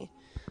fan of me.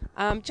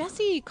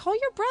 Jesse, call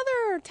your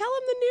brother. Tell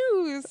him the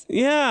news. I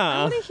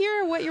Yeah. want to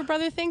hear what your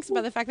brother thinks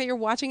about the fact that you're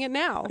watching it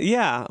now.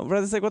 Yeah.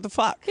 Brother's like, what the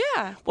fuck?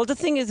 Yeah. Well, the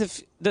thing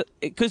is,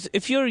 because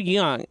if you're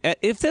young,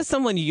 if there's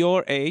someone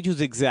your age who's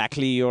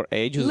exactly your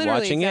age who's Literally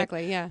watching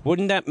exactly, it, yeah.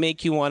 wouldn't that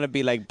make you want to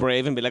be like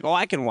brave and be like, oh,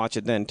 I can watch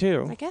it then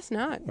too? I guess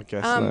not. I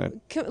guess not.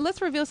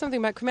 Let's reveal something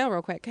about Kumail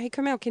real quick. Hey,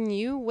 Kumail, can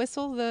you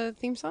whistle the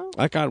theme song?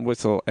 I can't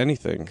whistle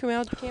anything.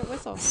 Kumail can't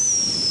whistle.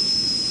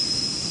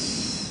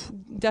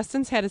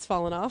 Dustin's head has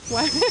fallen off.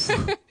 Why?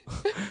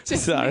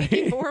 Just Sorry.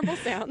 making horrible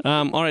sound.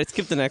 All right,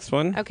 skip the next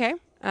one. Okay.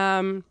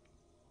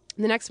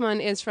 The next one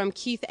is from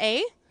Keith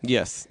A.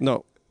 Yes.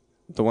 No.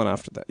 The one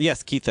after that.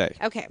 Yes, Keith A.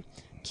 Okay.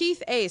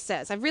 Keith A.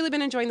 says, I've really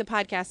been enjoying the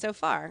podcast so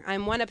far.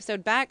 I'm one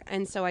episode back,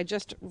 and so I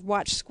just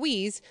watched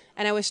Squeeze,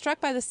 and I was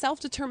struck by the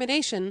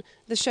self-determination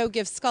the show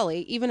gives Scully,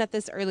 even at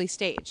this early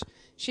stage.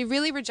 She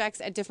really rejects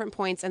at different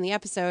points in the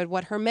episode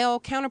what her male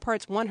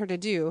counterparts want her to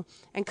do,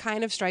 and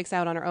kind of strikes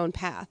out on her own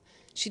path.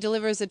 She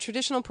delivers a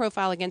traditional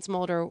profile against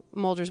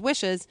Mulder's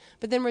wishes,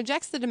 but then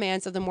rejects the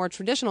demands of the more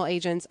traditional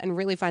agents and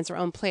really finds her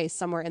own place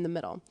somewhere in the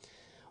middle.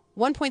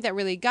 One point that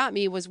really got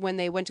me was when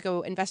they went to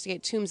go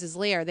investigate Toombs'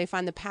 lair. They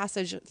find the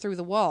passage through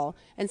the wall,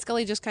 and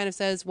Scully just kind of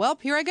says, well,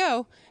 here I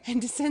go,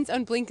 and descends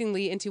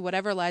unblinkingly into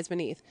whatever lies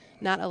beneath,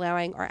 not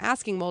allowing or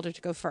asking Mulder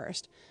to go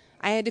first.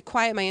 I had to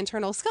quiet my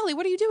internal, Scully,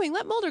 what are you doing?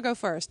 Let Mulder go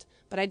first.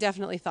 But I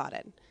definitely thought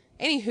it.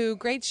 Anywho,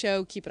 great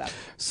show. Keep it up.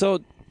 So,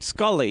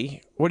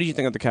 Scully, what do you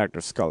think of the character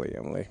of Scully,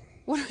 Emily?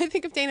 What do I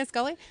think of Dana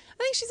Scully? I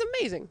think she's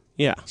amazing.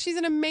 Yeah. She's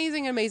an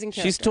amazing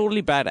character. She's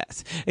totally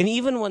badass. And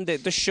even when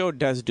the show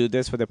does do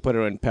this, where they put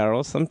her in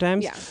peril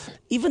sometimes, Yeah.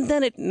 even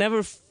then it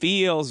never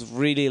feels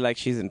really like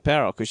she's in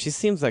peril because she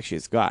seems like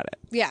she's got it.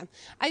 Yeah.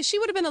 She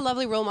would have been a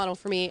lovely role model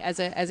for me as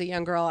a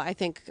young girl, I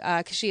think,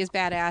 because she is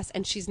badass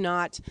and she's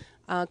not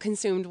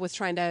consumed with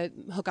trying to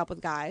hook up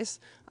with guys.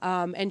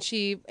 And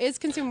she is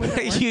consumed with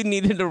her work. You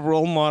needed a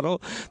role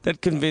model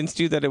that convinced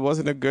you that it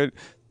wasn't a good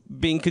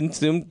being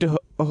consumed to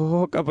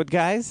hook up with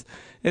guys?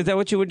 Is that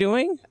what you were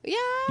doing? Yeah.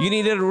 You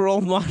needed a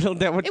role model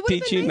that would It would have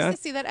teach been you nice not. to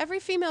see that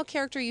every female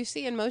character you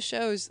see in most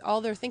shows,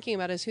 all they're thinking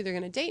about is who they're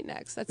going to date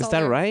next. That's Is all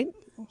that they're- right?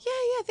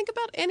 Yeah. Think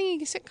about any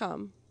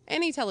sitcom,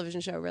 any television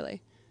show,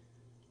 really.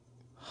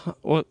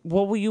 What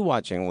were you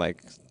watching?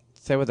 Like,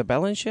 Say with the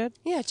Bell and shit?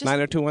 Yeah, just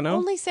 90210?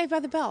 only Saved by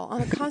the Bell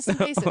on a constant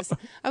basis.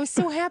 I was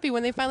so happy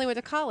when they finally went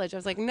to college. I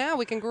was like, now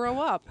we can grow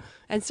up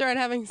and start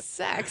having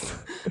sex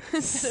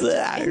instead of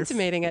just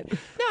intimating it.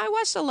 No, I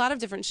watched a lot of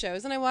different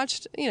shows, and I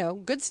watched,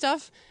 good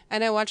stuff,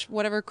 and I watched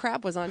whatever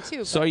crap was on,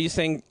 too. So are you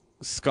saying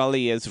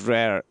Scully is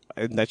rare,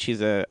 in that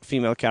she's a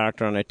female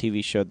character on a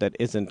TV show that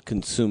isn't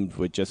consumed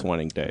with just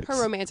wanting dates?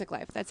 Her romantic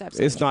life, that's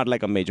absolutely It's not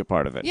like a major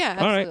part of it. Yeah,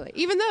 All right. absolutely.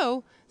 Even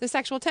though the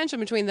sexual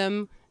tension between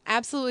them,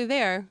 absolutely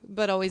there,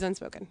 but always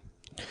unspoken.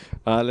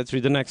 Let's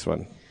read the next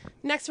one.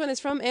 Next one is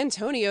from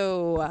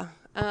Antonio.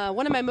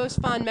 One of my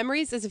most fond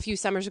memories is a few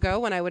summers ago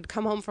when I would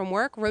come home from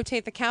work,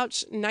 rotate the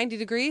couch 90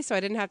 degrees so I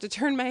didn't have to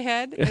turn my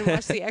head, and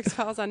watch The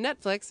X-Files on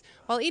Netflix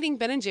while eating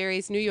Ben &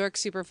 Jerry's New York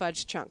Super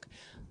Fudge Chunk.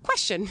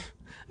 Question.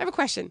 I have a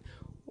question.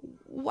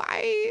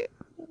 Why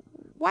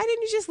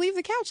didn't you just leave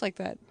the couch like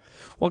that?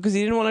 Well, because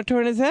he didn't want to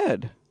turn his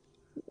head.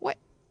 What?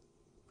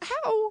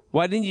 How?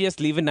 Why didn't you just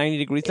leave it 90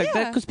 degrees like that?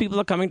 Yeah. Because people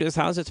are coming to his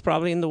house. It's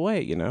probably in the way,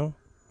 you know?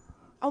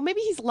 Oh, maybe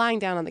he's lying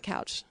down on the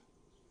couch.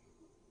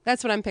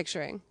 That's what I'm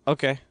picturing.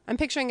 Okay. I'm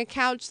picturing a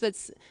couch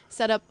that's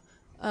set up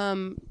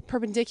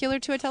perpendicular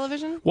to a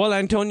television. Well,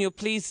 Antonio,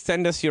 please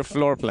send us your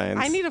floor plans.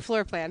 I need a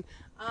floor plan.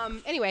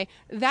 Anyway,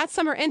 that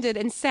summer ended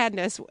in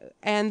sadness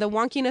and the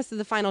wonkiness of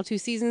the final 2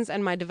 seasons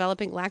and my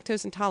developing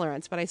lactose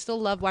intolerance, but I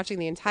still love watching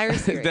the entire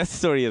series. That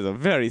story is a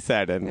very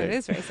sad ending. It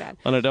is very sad.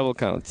 On a double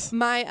count.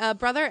 My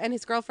brother and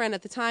his girlfriend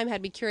at the time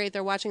had me curate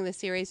their watching the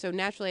series, so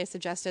naturally I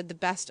suggested the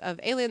best of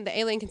the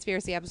Alien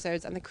Conspiracy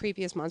episodes and the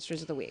creepiest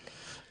monsters of the week.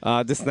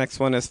 This next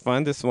one is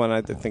fun. This one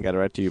I think I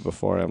read to you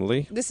before,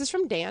 Emily. This is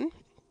from Dan.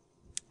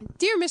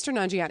 Dear Mr.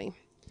 Nanjiani,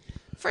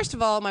 first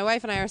of all, my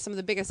wife and I are some of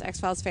the biggest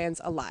X-Files fans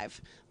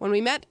alive. When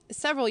we met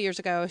several years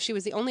ago, she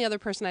was the only other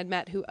person I'd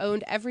met who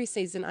owned every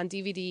season on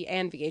DVD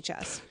and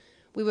VHS.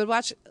 We would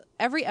watch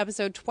every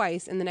episode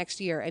twice in the next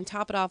year and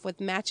top it off with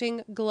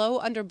matching glow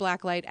under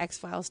blacklight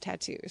X-Files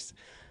tattoos.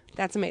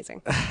 That's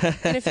amazing.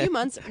 In a few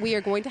months, we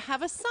are going to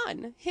have a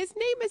son. His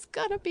name is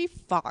gonna be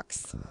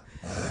Fox.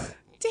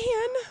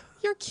 Dan,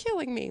 you're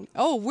killing me.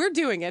 Oh, we're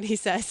doing it, he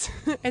says,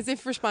 as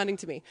if responding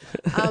to me.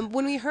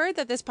 When we heard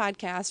that this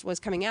podcast was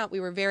coming out, we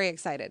were very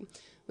excited.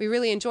 We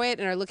really enjoy it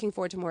and are looking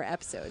forward to more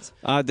episodes.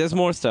 There's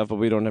more stuff, but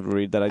we don't have to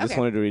read that. I just Okay.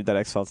 wanted to read that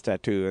X-Files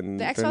tattoo. And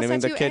The they're X-Files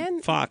naming tattoo the kid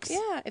and Fox.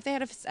 Yeah, if they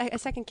had a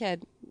second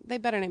kid, they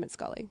better name it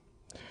Scully.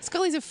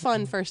 Scully's a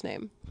fun first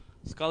name.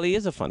 Scully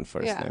is a fun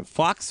first Yeah. name.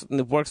 Fox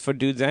works for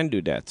dudes and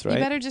dudettes, right?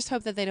 You better just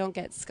hope that they don't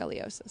get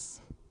scoliosis.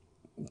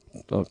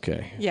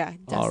 Okay. Yeah,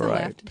 Dustin All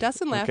right. left.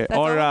 Dustin left. Okay. That's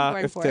all I'm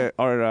going if for.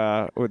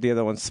 or the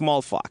other one,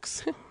 Small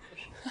Fox.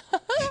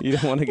 You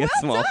don't want to get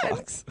Small done.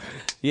 Fox.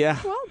 Yeah.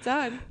 Well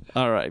done.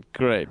 All right.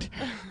 Great.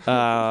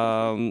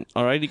 All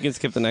right. You can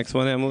skip the next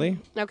one, Emily.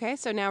 Okay,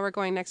 so now we're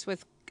going next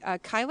with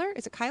Kyler.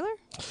 Is it Kyler?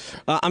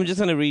 I'm just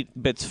going to read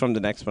bits from the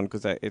next one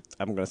because I'm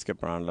going to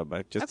skip around a little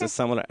bit. Just Okay. the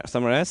Summer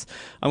S.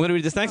 I'm going to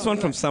read this next one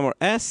from Summer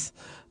S.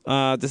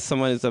 This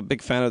someone is a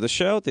big fan of the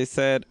show. They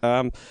said,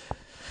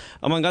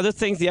 among other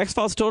things, The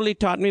X-Files totally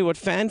taught me what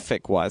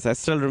fanfic was. I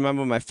still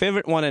remember my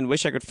favorite one and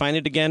wish I could find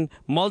it again.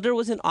 Mulder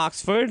was in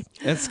Oxford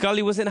and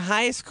Scully was in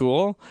high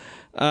school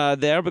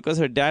there because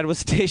her dad was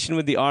stationed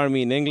with the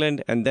army in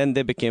England, and then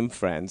they became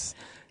friends.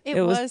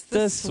 It was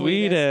the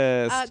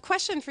sweetest.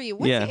 Question for you.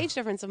 What's Yeah. the age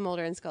difference of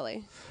Mulder and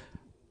Scully?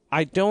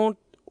 I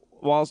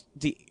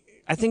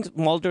think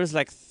Mulder's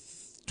like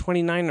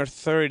 29 or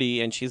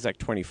 30, and she's like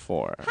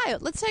 24. Hi,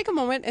 let's take a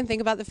moment and think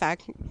about the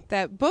fact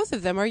that both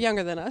of them are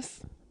younger than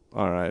us.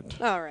 All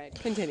right. All right,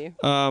 continue.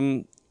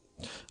 I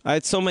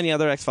had so many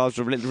other X-Files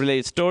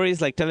related stories,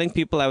 like telling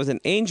people I was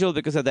an angel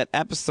because of that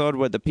episode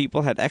where the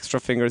people had extra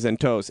fingers and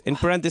toes. In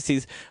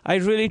parentheses, I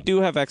really do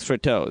have extra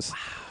toes. Wow.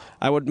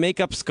 I would make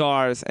up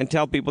scars and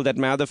tell people that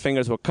my other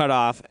fingers were cut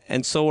off,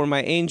 and so were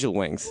my angel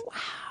wings. Wow.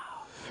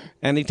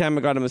 Anytime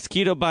I got a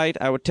mosquito bite,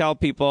 I would tell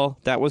people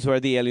that was where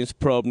the aliens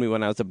probed me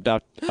when I was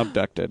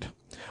abducted.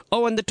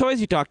 Oh, and the toys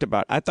you talked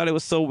about. I thought it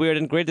was so weird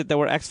and great that there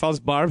were X-Files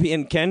Barbie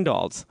and Ken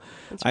dolls.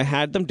 I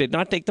had them, did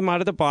not take them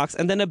out of the box,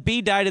 and then a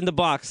bee died in the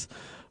box.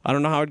 I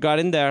don't know how it got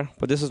in there,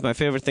 but this was my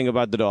favorite thing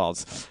about the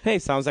dolls. Hey,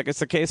 sounds like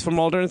it's a case for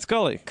Mulder and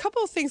Scully.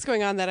 Couple of things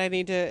going on that I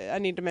need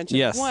to mention.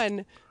 Yes.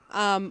 One,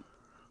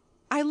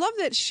 I love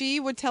that she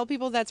would tell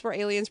people that's where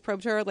aliens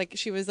probed her. Like,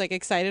 she was like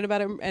excited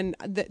about it, and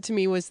that to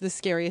me was the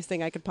scariest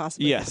thing I could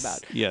possibly think about.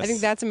 Yes. I think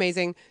that's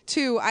amazing.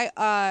 Two,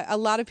 a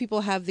lot of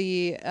people have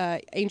the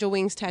angel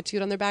wings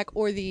tattooed on their back,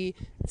 or the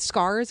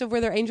scars of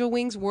where their angel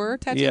wings were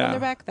tattooed on their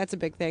back. That's a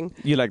big thing.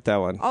 You like that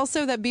one.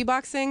 Also, that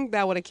bee-box thing,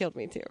 that would have killed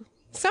me too.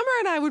 Summer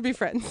and I would be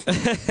friends.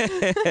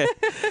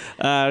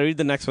 Read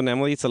the next one,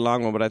 Emily. It's a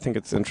long one, but I think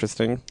it's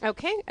interesting.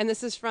 Okay, and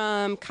this is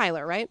from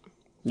Kyler, right?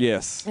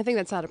 Yes. I think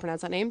that's how to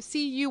pronounce that name.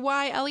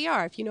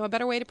 Cuyler. If you know a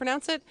better way to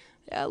pronounce it,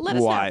 let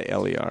us know.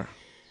 Yler.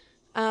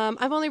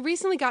 I've only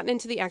recently gotten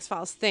into the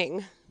X-Files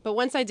thing, but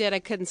once I did, I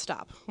couldn't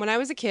stop. When I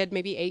was a kid,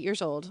 maybe 8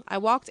 years old, I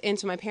walked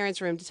into my parents'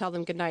 room to tell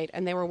them goodnight,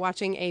 and they were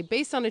watching a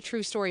based on a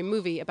true story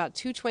movie about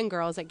two twin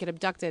girls that get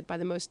abducted by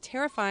the most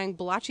terrifying,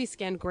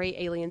 blotchy-skinned gray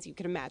aliens you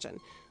could imagine.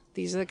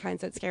 These are the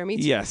kinds that scare me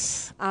too.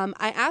 Yes.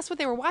 I asked what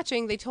they were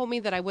watching. They told me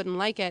that I wouldn't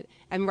like it.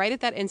 And right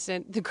at that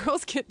instant, the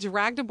girls get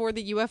dragged aboard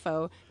the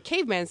UFO,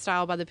 caveman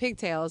style by the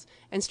pigtails,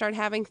 and start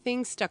having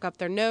things stuck up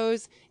their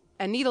nose,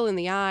 a needle in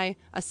the eye,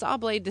 a saw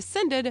blade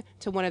descended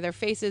to one of their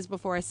faces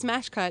before a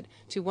smash cut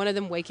to one of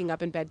them waking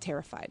up in bed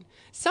terrified.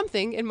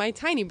 Something in my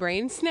tiny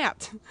brain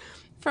snapped.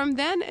 From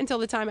then until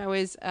the time I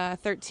was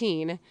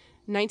 13,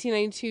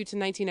 1992 to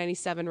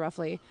 1997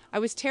 roughly, I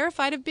was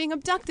terrified of being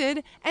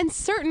abducted and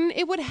certain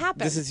it would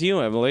happen. This is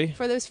you, Emily.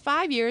 For those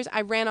 5 years,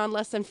 I ran on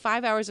less than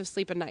 5 hours of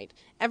sleep a night.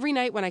 Every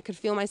night when I could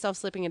feel myself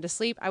slipping into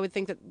sleep, I would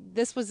think that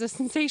this was the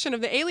sensation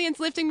of the aliens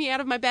lifting me out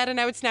of my bed, and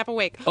I would snap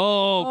awake.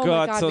 Oh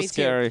God, my God, so me too.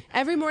 scary.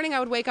 Every morning I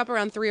would wake up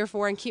around 3 or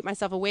 4 and keep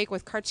myself awake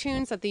with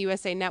cartoons at the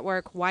USA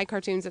Network. Why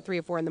cartoons at 3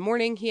 or 4 in the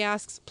morning, he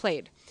asks,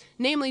 played.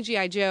 Namely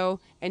G.I.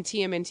 Joe and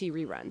TMNT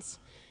reruns.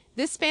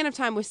 This span of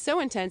time was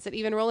so intense that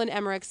even Roland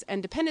Emmerich's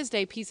Independence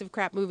Day piece of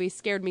crap movie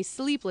scared me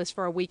sleepless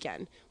for a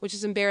weekend, which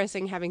is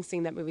embarrassing having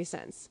seen that movie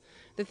since.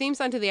 The theme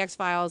song to The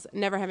X-Files,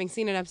 never having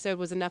seen an episode,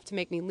 was enough to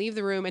make me leave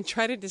the room and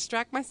try to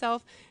distract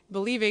myself,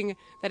 believing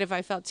that if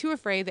I felt too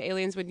afraid, the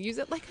aliens would use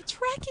it like a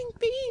tracking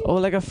beam. Oh,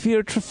 like a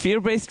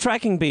fear-based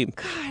tracking beam.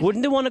 God.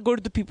 Wouldn't they want to go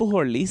to the people who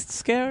are least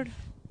scared?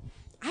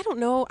 I don't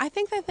know. I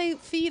think that they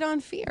feed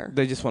on fear.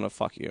 They just want to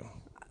fuck you.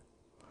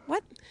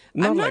 What?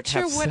 Not I'm not like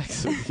sure have what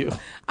sex with you.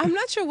 I'm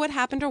not sure what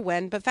happened or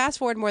when, but fast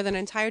forward more than an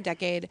entire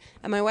decade,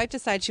 and my wife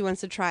decides she wants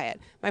to try it.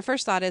 My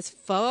first thought is,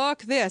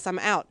 fuck this, I'm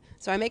out.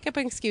 So I make up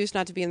an excuse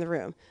not to be in the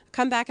room. I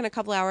come back in a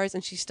couple hours,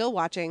 and she's still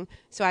watching,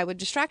 so I would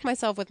distract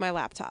myself with my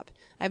laptop.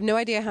 I have no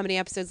idea how many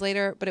episodes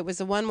later, but it was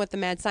the one with the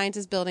mad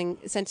scientist building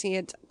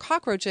sentient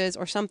cockroaches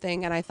or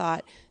something, and I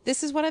thought,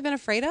 this is what I've been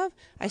afraid of?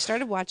 I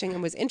started watching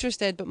and was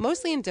interested, but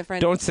mostly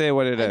indifferent. Don't say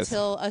what it is.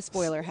 Until a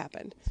spoiler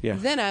happened. Yeah.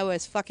 Then I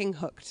was fucking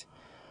hooked.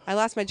 I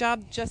lost my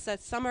job just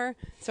that summer,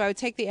 so I would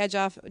take the edge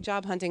off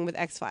job hunting with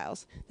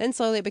X-Files. Then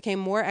slowly it became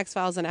more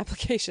X-Files and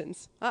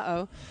applications.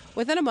 Uh-oh.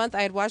 Within a month,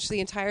 I had watched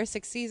the entire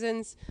 6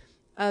 seasons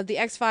of the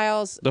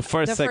X-Files. The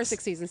first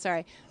 6 seasons,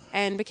 sorry.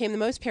 And became the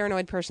most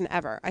paranoid person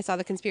ever. I saw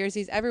the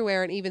conspiracies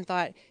everywhere and even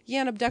thought,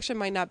 yeah, an abduction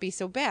might not be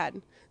so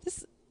bad.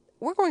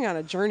 We're going on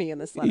a journey in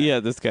this letter. Yeah,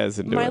 this guy's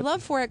into it. My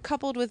love for it,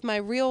 coupled with my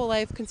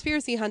real-life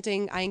conspiracy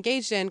hunting I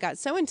engaged in, got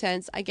so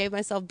intense, I gave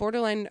myself a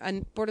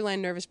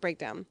borderline nervous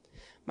breakdown.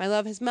 My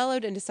love has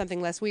mellowed into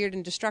something less weird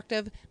and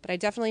destructive, but I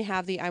definitely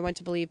have the I Want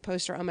to Believe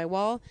poster on my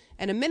wall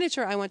and a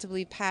miniature I Want to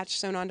Believe patch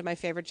sewn onto my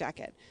favorite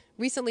jacket.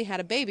 Recently had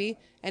a baby,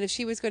 and if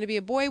she was going to be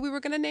a boy, we were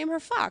going to name her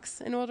Fox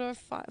in order of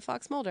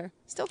Fox Mulder.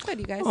 Still could,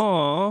 you guys.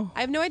 Aww.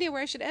 I have no idea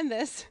where I should end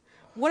this.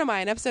 What am I,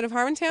 an episode of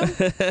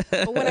Harmontown?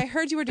 But when I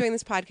heard you were doing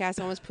this podcast,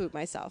 I almost pooped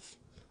myself.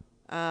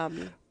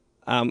 And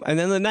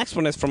then the next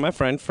one is from my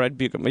friend Fred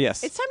Buchan.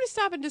 Yes. It's time to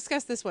stop and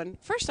discuss this one.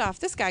 First off,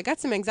 this guy got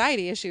some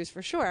anxiety issues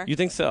for sure. You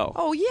think so?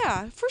 Oh,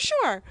 yeah, for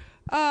sure.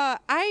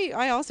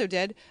 I also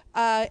did.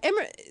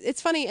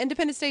 It's funny,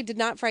 Independence Day did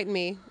not frighten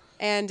me.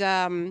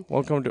 And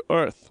Welcome to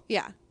Earth.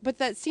 Yeah, but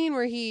that scene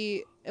where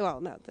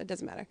well, no, that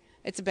doesn't matter.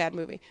 It's a bad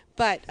movie.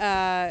 But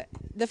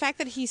the fact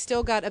that he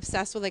still got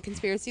obsessed with like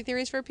conspiracy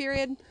theories for a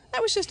period,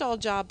 that was just all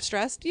job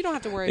stress. You don't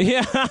have to worry.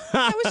 Yeah.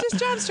 That was just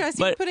job stress.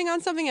 He was putting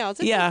on something else.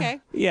 It's okay.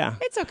 Yeah.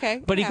 It's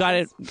okay. But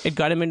it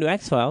got him into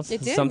X-Files.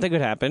 It did. Something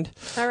good happened.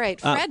 All right,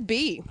 Fred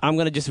B. I'm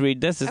going to just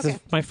read this. This Okay. is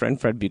my friend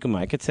Fred Buchan.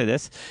 I could say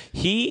this.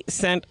 He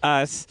sent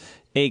us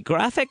a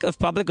graphic of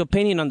public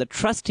opinion on the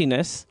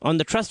trustworthiness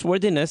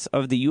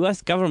of the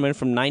U.S. government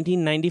from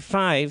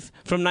 1995,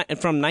 from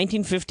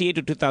 1958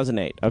 to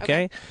 2008.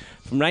 Okay?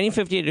 From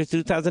 1958 to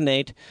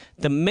 2008,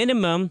 the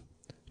minimum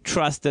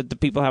trust that the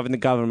people have in the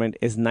government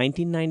is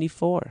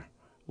 1994,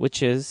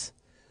 which is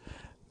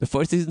the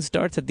first season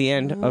starts at the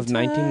end of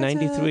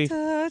 1993.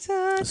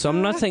 So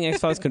I'm not saying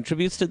X-Files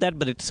contributes to that,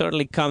 but it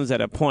certainly comes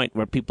at a point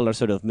where people are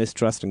sort of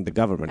mistrusting the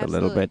government a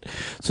little bit.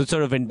 So it's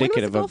sort of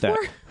indicative of that.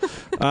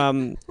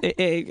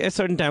 A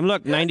certain time.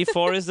 Look,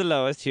 94 is the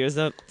lowest. Here's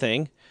the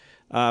thing.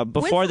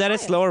 Before that,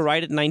 it's lower,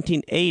 right at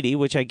 1980,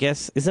 which I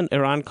guess isn't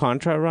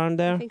Iran-Contra around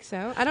there? I think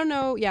so. I don't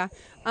know. Yeah.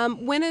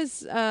 When's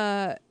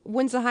the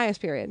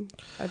highest period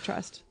of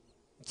trust?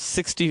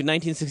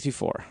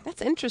 1964.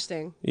 That's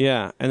interesting.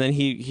 Yeah, and then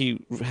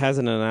he has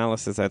an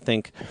analysis, I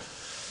think.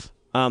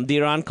 The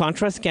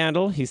Iran-Contra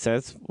scandal, he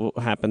says,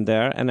 happened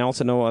there. And I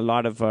also know a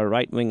lot of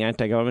right-wing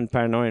anti-government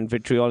paranoia and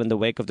vitriol in the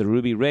wake of the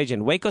Ruby Ridge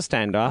and Waco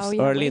standoffs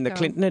early in the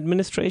Clinton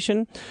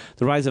administration.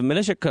 The rise of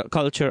militia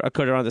culture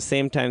occurred around the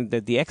same time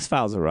that the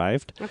X-Files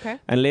arrived.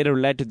 And later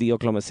led to the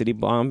Oklahoma City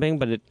bombing.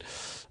 But it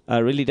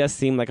really does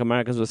seem like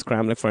Americans were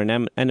scrambling for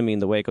an enemy in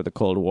the wake of the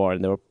Cold War.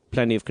 And there were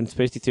plenty of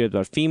conspiracy theories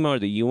about FEMA or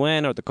the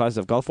UN or the cause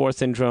of Gulf War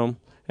syndrome.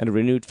 And a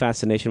renewed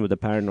fascination with the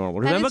paranormal.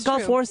 Remember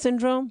Gulf War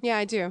syndrome? Yeah,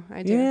 I do.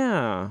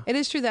 Yeah. It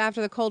is true that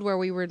after the Cold War,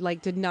 we were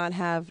did not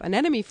have an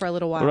enemy for a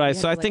little while. Right.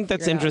 So I think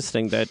that's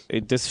interesting that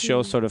this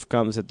show sort of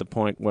comes at the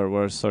point where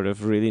we're sort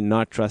of really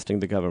not trusting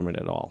the government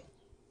at all.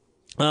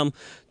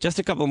 Just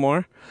a couple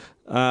more.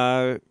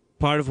 Part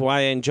of why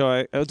I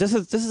enjoy this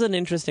is an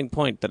interesting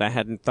point that I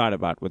hadn't thought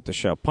about with the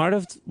show. Part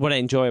of what I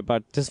enjoy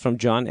about this from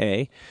John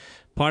A.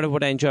 Part of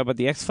what I enjoy about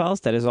the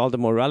X-Files that is all the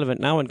more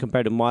relevant now when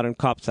compared to modern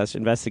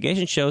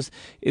cop/investigation shows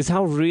is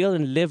how real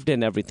and lived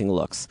in everything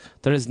looks.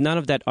 There is none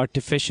of that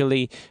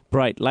artificially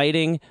bright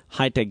lighting,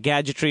 high-tech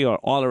gadgetry, or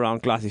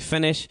all-around glossy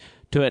finish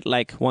to it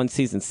like one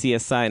sees in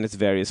CSI and its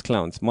various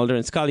clones. Mulder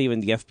and Scully, even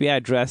the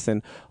FBI, dress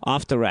in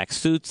off-the-rack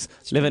suits,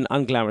 live in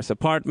unglamorous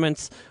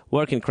apartments,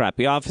 work in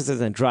crappy offices,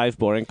 and drive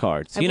boring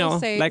cars.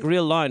 Like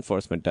real law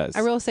enforcement does.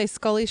 I will say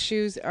Scully's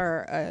shoes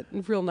are a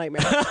real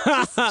nightmare.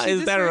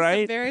 Is that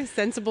right? Very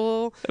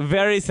sensible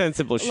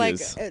shoes. Like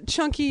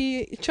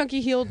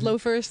chunky-heeled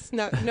loafers.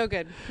 No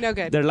good. No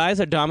good. Their lives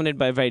are dominated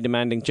by a very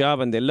demanding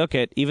job, and they look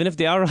at, even if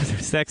they are rather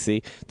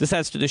sexy, this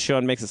adds to the show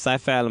and makes the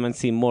sci-fi element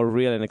seem more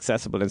real and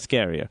accessible and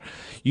scarier.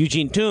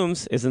 Eugene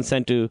Toombs isn't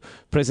sent to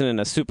prison in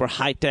a super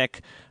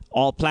high-tech,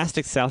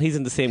 all-plastic cell. He's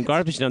in the same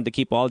garbage dump to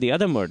keep all the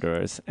other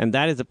murderers, and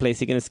that is the place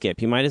he can escape.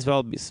 He might as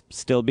well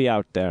still be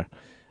out there.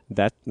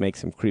 That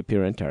makes him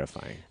creepier and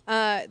terrifying.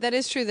 That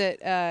is true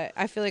that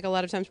I feel like a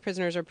lot of times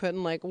prisoners are put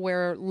in like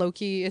where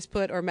Loki is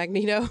put or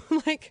Magneto.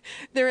 Like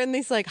they're in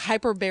these like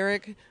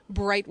hyperbaric,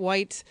 bright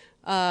white,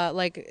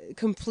 like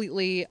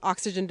completely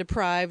oxygen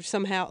deprived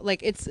somehow.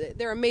 Like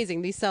they're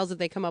amazing, these cells that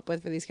they come up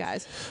with for these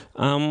guys.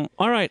 All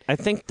right. I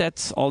think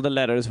that's all the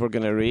letters we're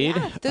going to read.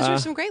 Yeah, those are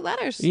some great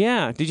letters.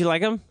 Yeah. Did you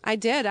like them? I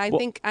did. I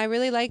think I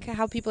really like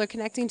how people are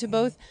connecting to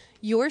both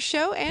your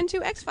show and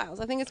to X-Files.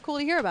 I think it's cool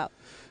to hear about.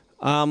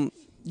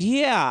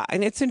 Yeah,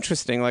 and it's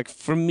interesting. Like,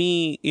 for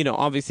me,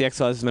 obviously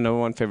X-Files is my number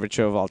one favorite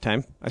show of all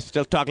time. I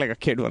still talk like a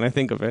kid when I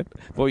think of it.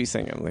 What were you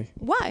saying, Emily?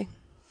 Why?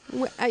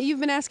 You've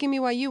been asking me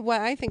why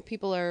I think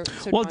people are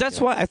so well, that's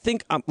why I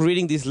think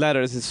reading these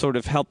letters is sort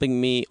of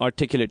helping me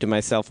articulate to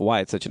myself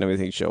why it's such an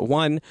amazing show.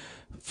 One,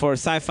 for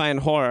sci-fi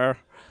and horror,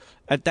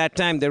 at that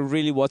time, there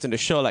really wasn't a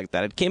show like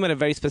that. It came at a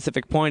very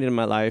specific point in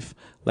my life.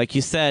 Like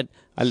you said,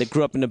 I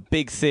grew up in a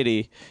big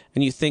city,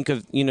 and you think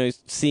of,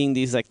 seeing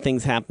these like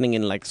things happening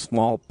in like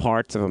small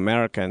parts of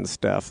America and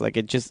stuff. Like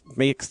it just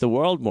makes the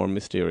world more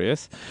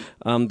mysterious.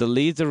 The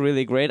leads are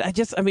really great. I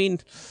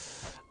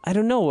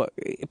don't know.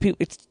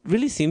 It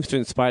really seems to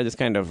inspire this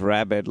kind of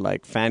rabid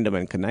like fandom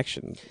and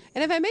connection.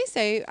 And if I may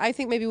say, I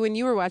think maybe when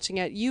you were watching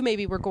it, you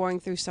maybe were going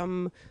through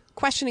some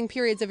questioning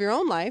periods of your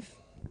own life.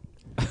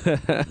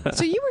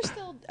 So you were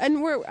still,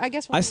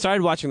 I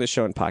started watching the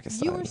show in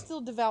Pakistan. You were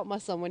still devout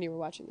Muslim when you were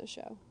watching the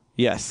show.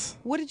 Yes.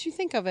 What did you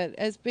think of it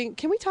as being?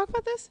 Can we talk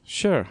about this?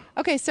 Sure.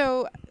 Okay,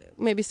 so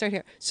maybe start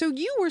here. So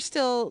you were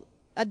still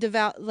a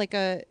devout,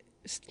 I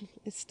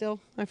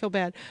feel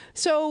bad.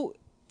 So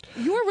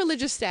your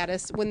religious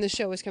status when the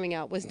show was coming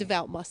out was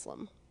devout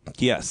Muslim.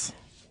 Yes.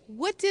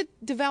 What did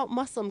devout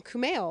Muslim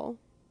Kumail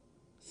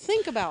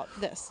think about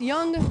this?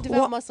 Young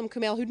devout Muslim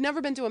Kumail who'd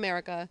never been to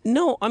America.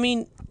 No, I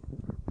mean,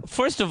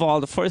 first of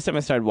all, the first time I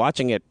started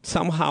watching it,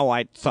 somehow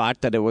I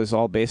thought that it was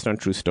all based on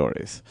true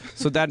stories.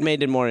 So that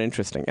made it more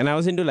interesting. And I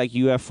was into like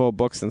UFO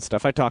books and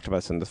stuff. I talked about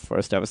this in the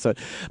first episode.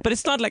 But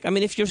it's not like,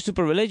 if you're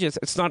super religious,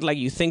 it's not like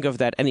you think of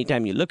that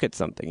anytime you look at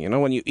something.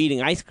 When you're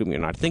eating ice cream,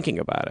 you're not thinking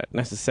about it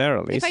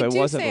necessarily.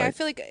 I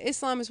feel like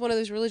Islam is one of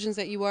those religions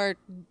that you are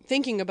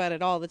thinking about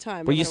it all the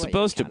time. Well, you're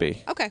supposed to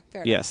be. Okay,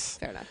 fair enough. Yes.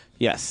 Fair enough.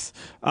 Yes.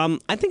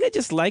 I think I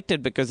just liked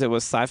it because it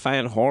was sci-fi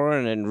and horror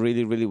and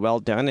really, really well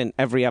done. And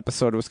every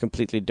episode was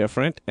completely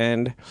different.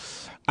 And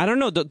I don't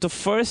know, the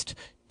first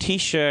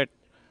T-shirt,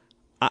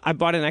 I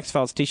bought an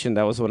X-Files T-shirt.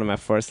 That was one of my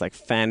first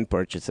fan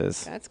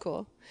purchases. That's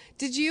cool.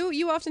 Did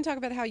you often talk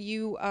about how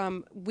you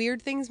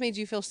weird things made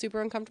you feel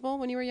super uncomfortable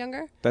when you were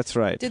younger? That's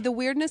right. Did the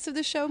weirdness of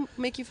the show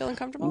make you feel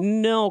uncomfortable?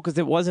 No, because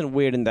it wasn't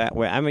weird in that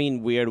way. I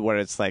mean, weird where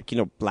it's like,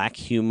 black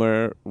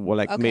humor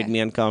made me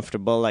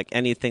uncomfortable. Like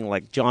anything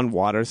like John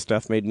Waters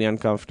stuff made me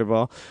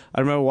uncomfortable. I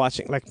remember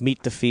watching like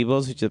Meet the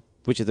Feebles,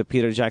 which is a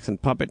Peter Jackson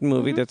puppet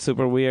movie that's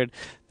super weird.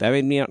 That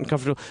made me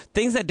uncomfortable.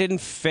 Things that didn't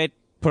fit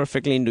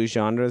perfectly into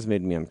genres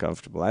made me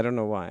uncomfortable. I don't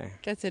know why.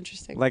 That's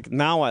interesting. Like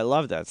now I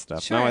love that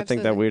stuff. Sure, now I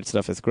think that weird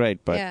stuff is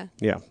great. But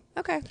yeah.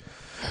 Okay.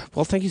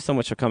 Well, thank you so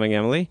much for coming,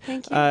 Emily.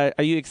 Thank you.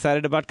 Are you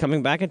excited about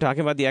coming back and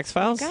talking about the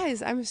X-Files?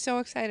 Guys, I'm so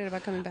excited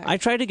about coming back. I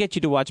tried to get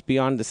you to watch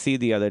Beyond the Sea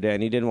the other day,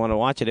 and you didn't want to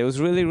watch it. It was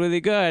really, really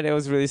good. It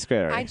was really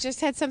scary. I just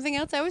had something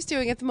else I was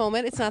doing at the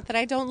moment. It's not that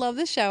I don't love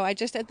the show. I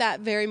just, at that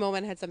very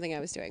moment, had something I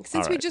was doing.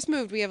 Since we just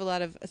moved, we have a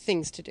lot of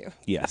things to do.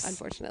 Yes.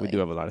 Unfortunately. We do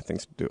have a lot of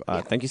things to do.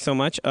 Thank you so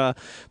much.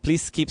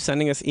 Please keep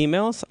sending us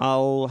emails.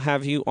 I'll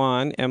have you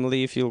on,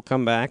 Emily, if you'll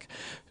come back.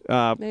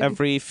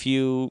 Every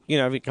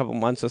couple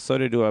months or so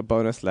to do a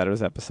bonus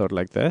letters episode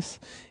like this.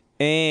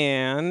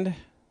 And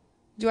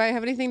do I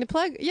have anything to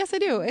plug? Yes, I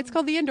do. It's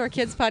called the Indoor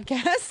Kids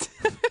Podcast.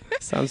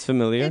 Sounds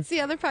familiar. It's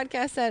the other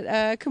podcast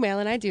that Kumail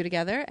and I do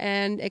together,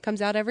 and it comes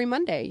out every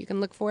Monday. You can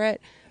look for it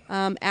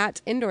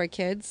at Indoor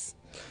Kids.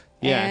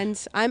 Yeah.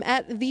 And I'm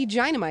at the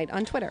Dynamite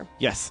on Twitter.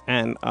 Yes,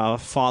 and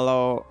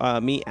follow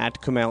me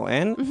at Kumail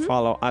N. Mm-hmm.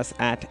 Follow us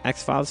at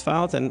X-Files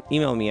Files, and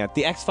email me at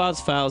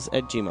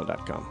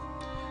thexfilesfiles@gmail.com.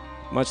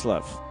 Much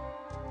love.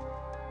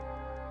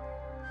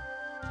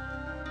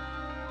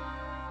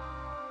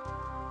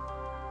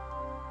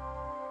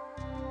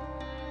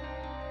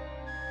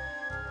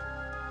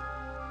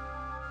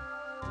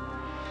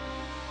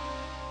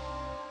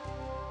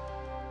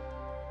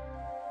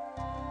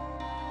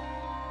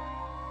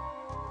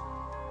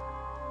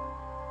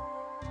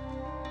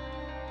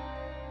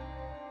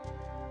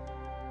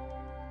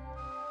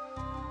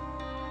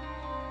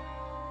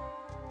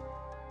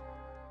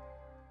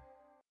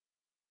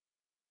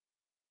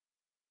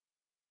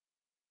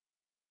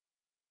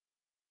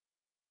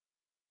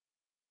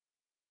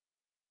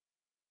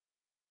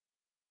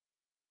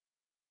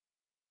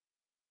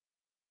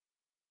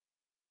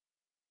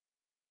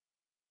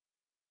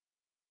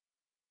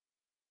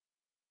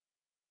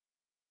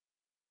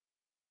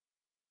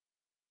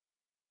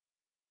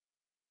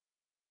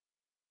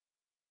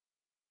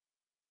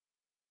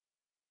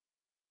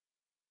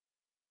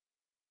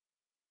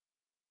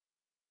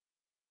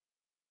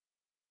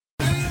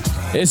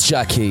 It's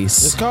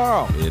Jaquise. It's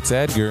Carl. It's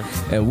Edgar.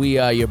 And we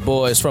are your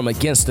boys from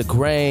Against the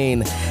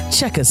Grain.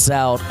 Check us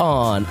out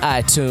on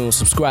iTunes.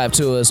 Subscribe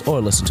to us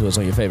or listen to us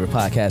on your favorite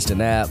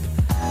podcasting app.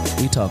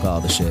 We talk all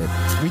the shit.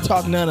 We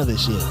talk none of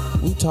this shit.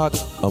 We talk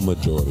a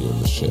majority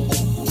of the shit.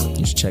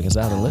 You should check us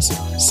out and listen.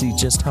 See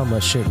just how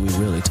much shit we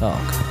really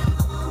talk.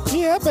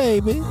 Yeah,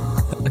 baby.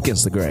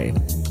 Against the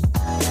Grain.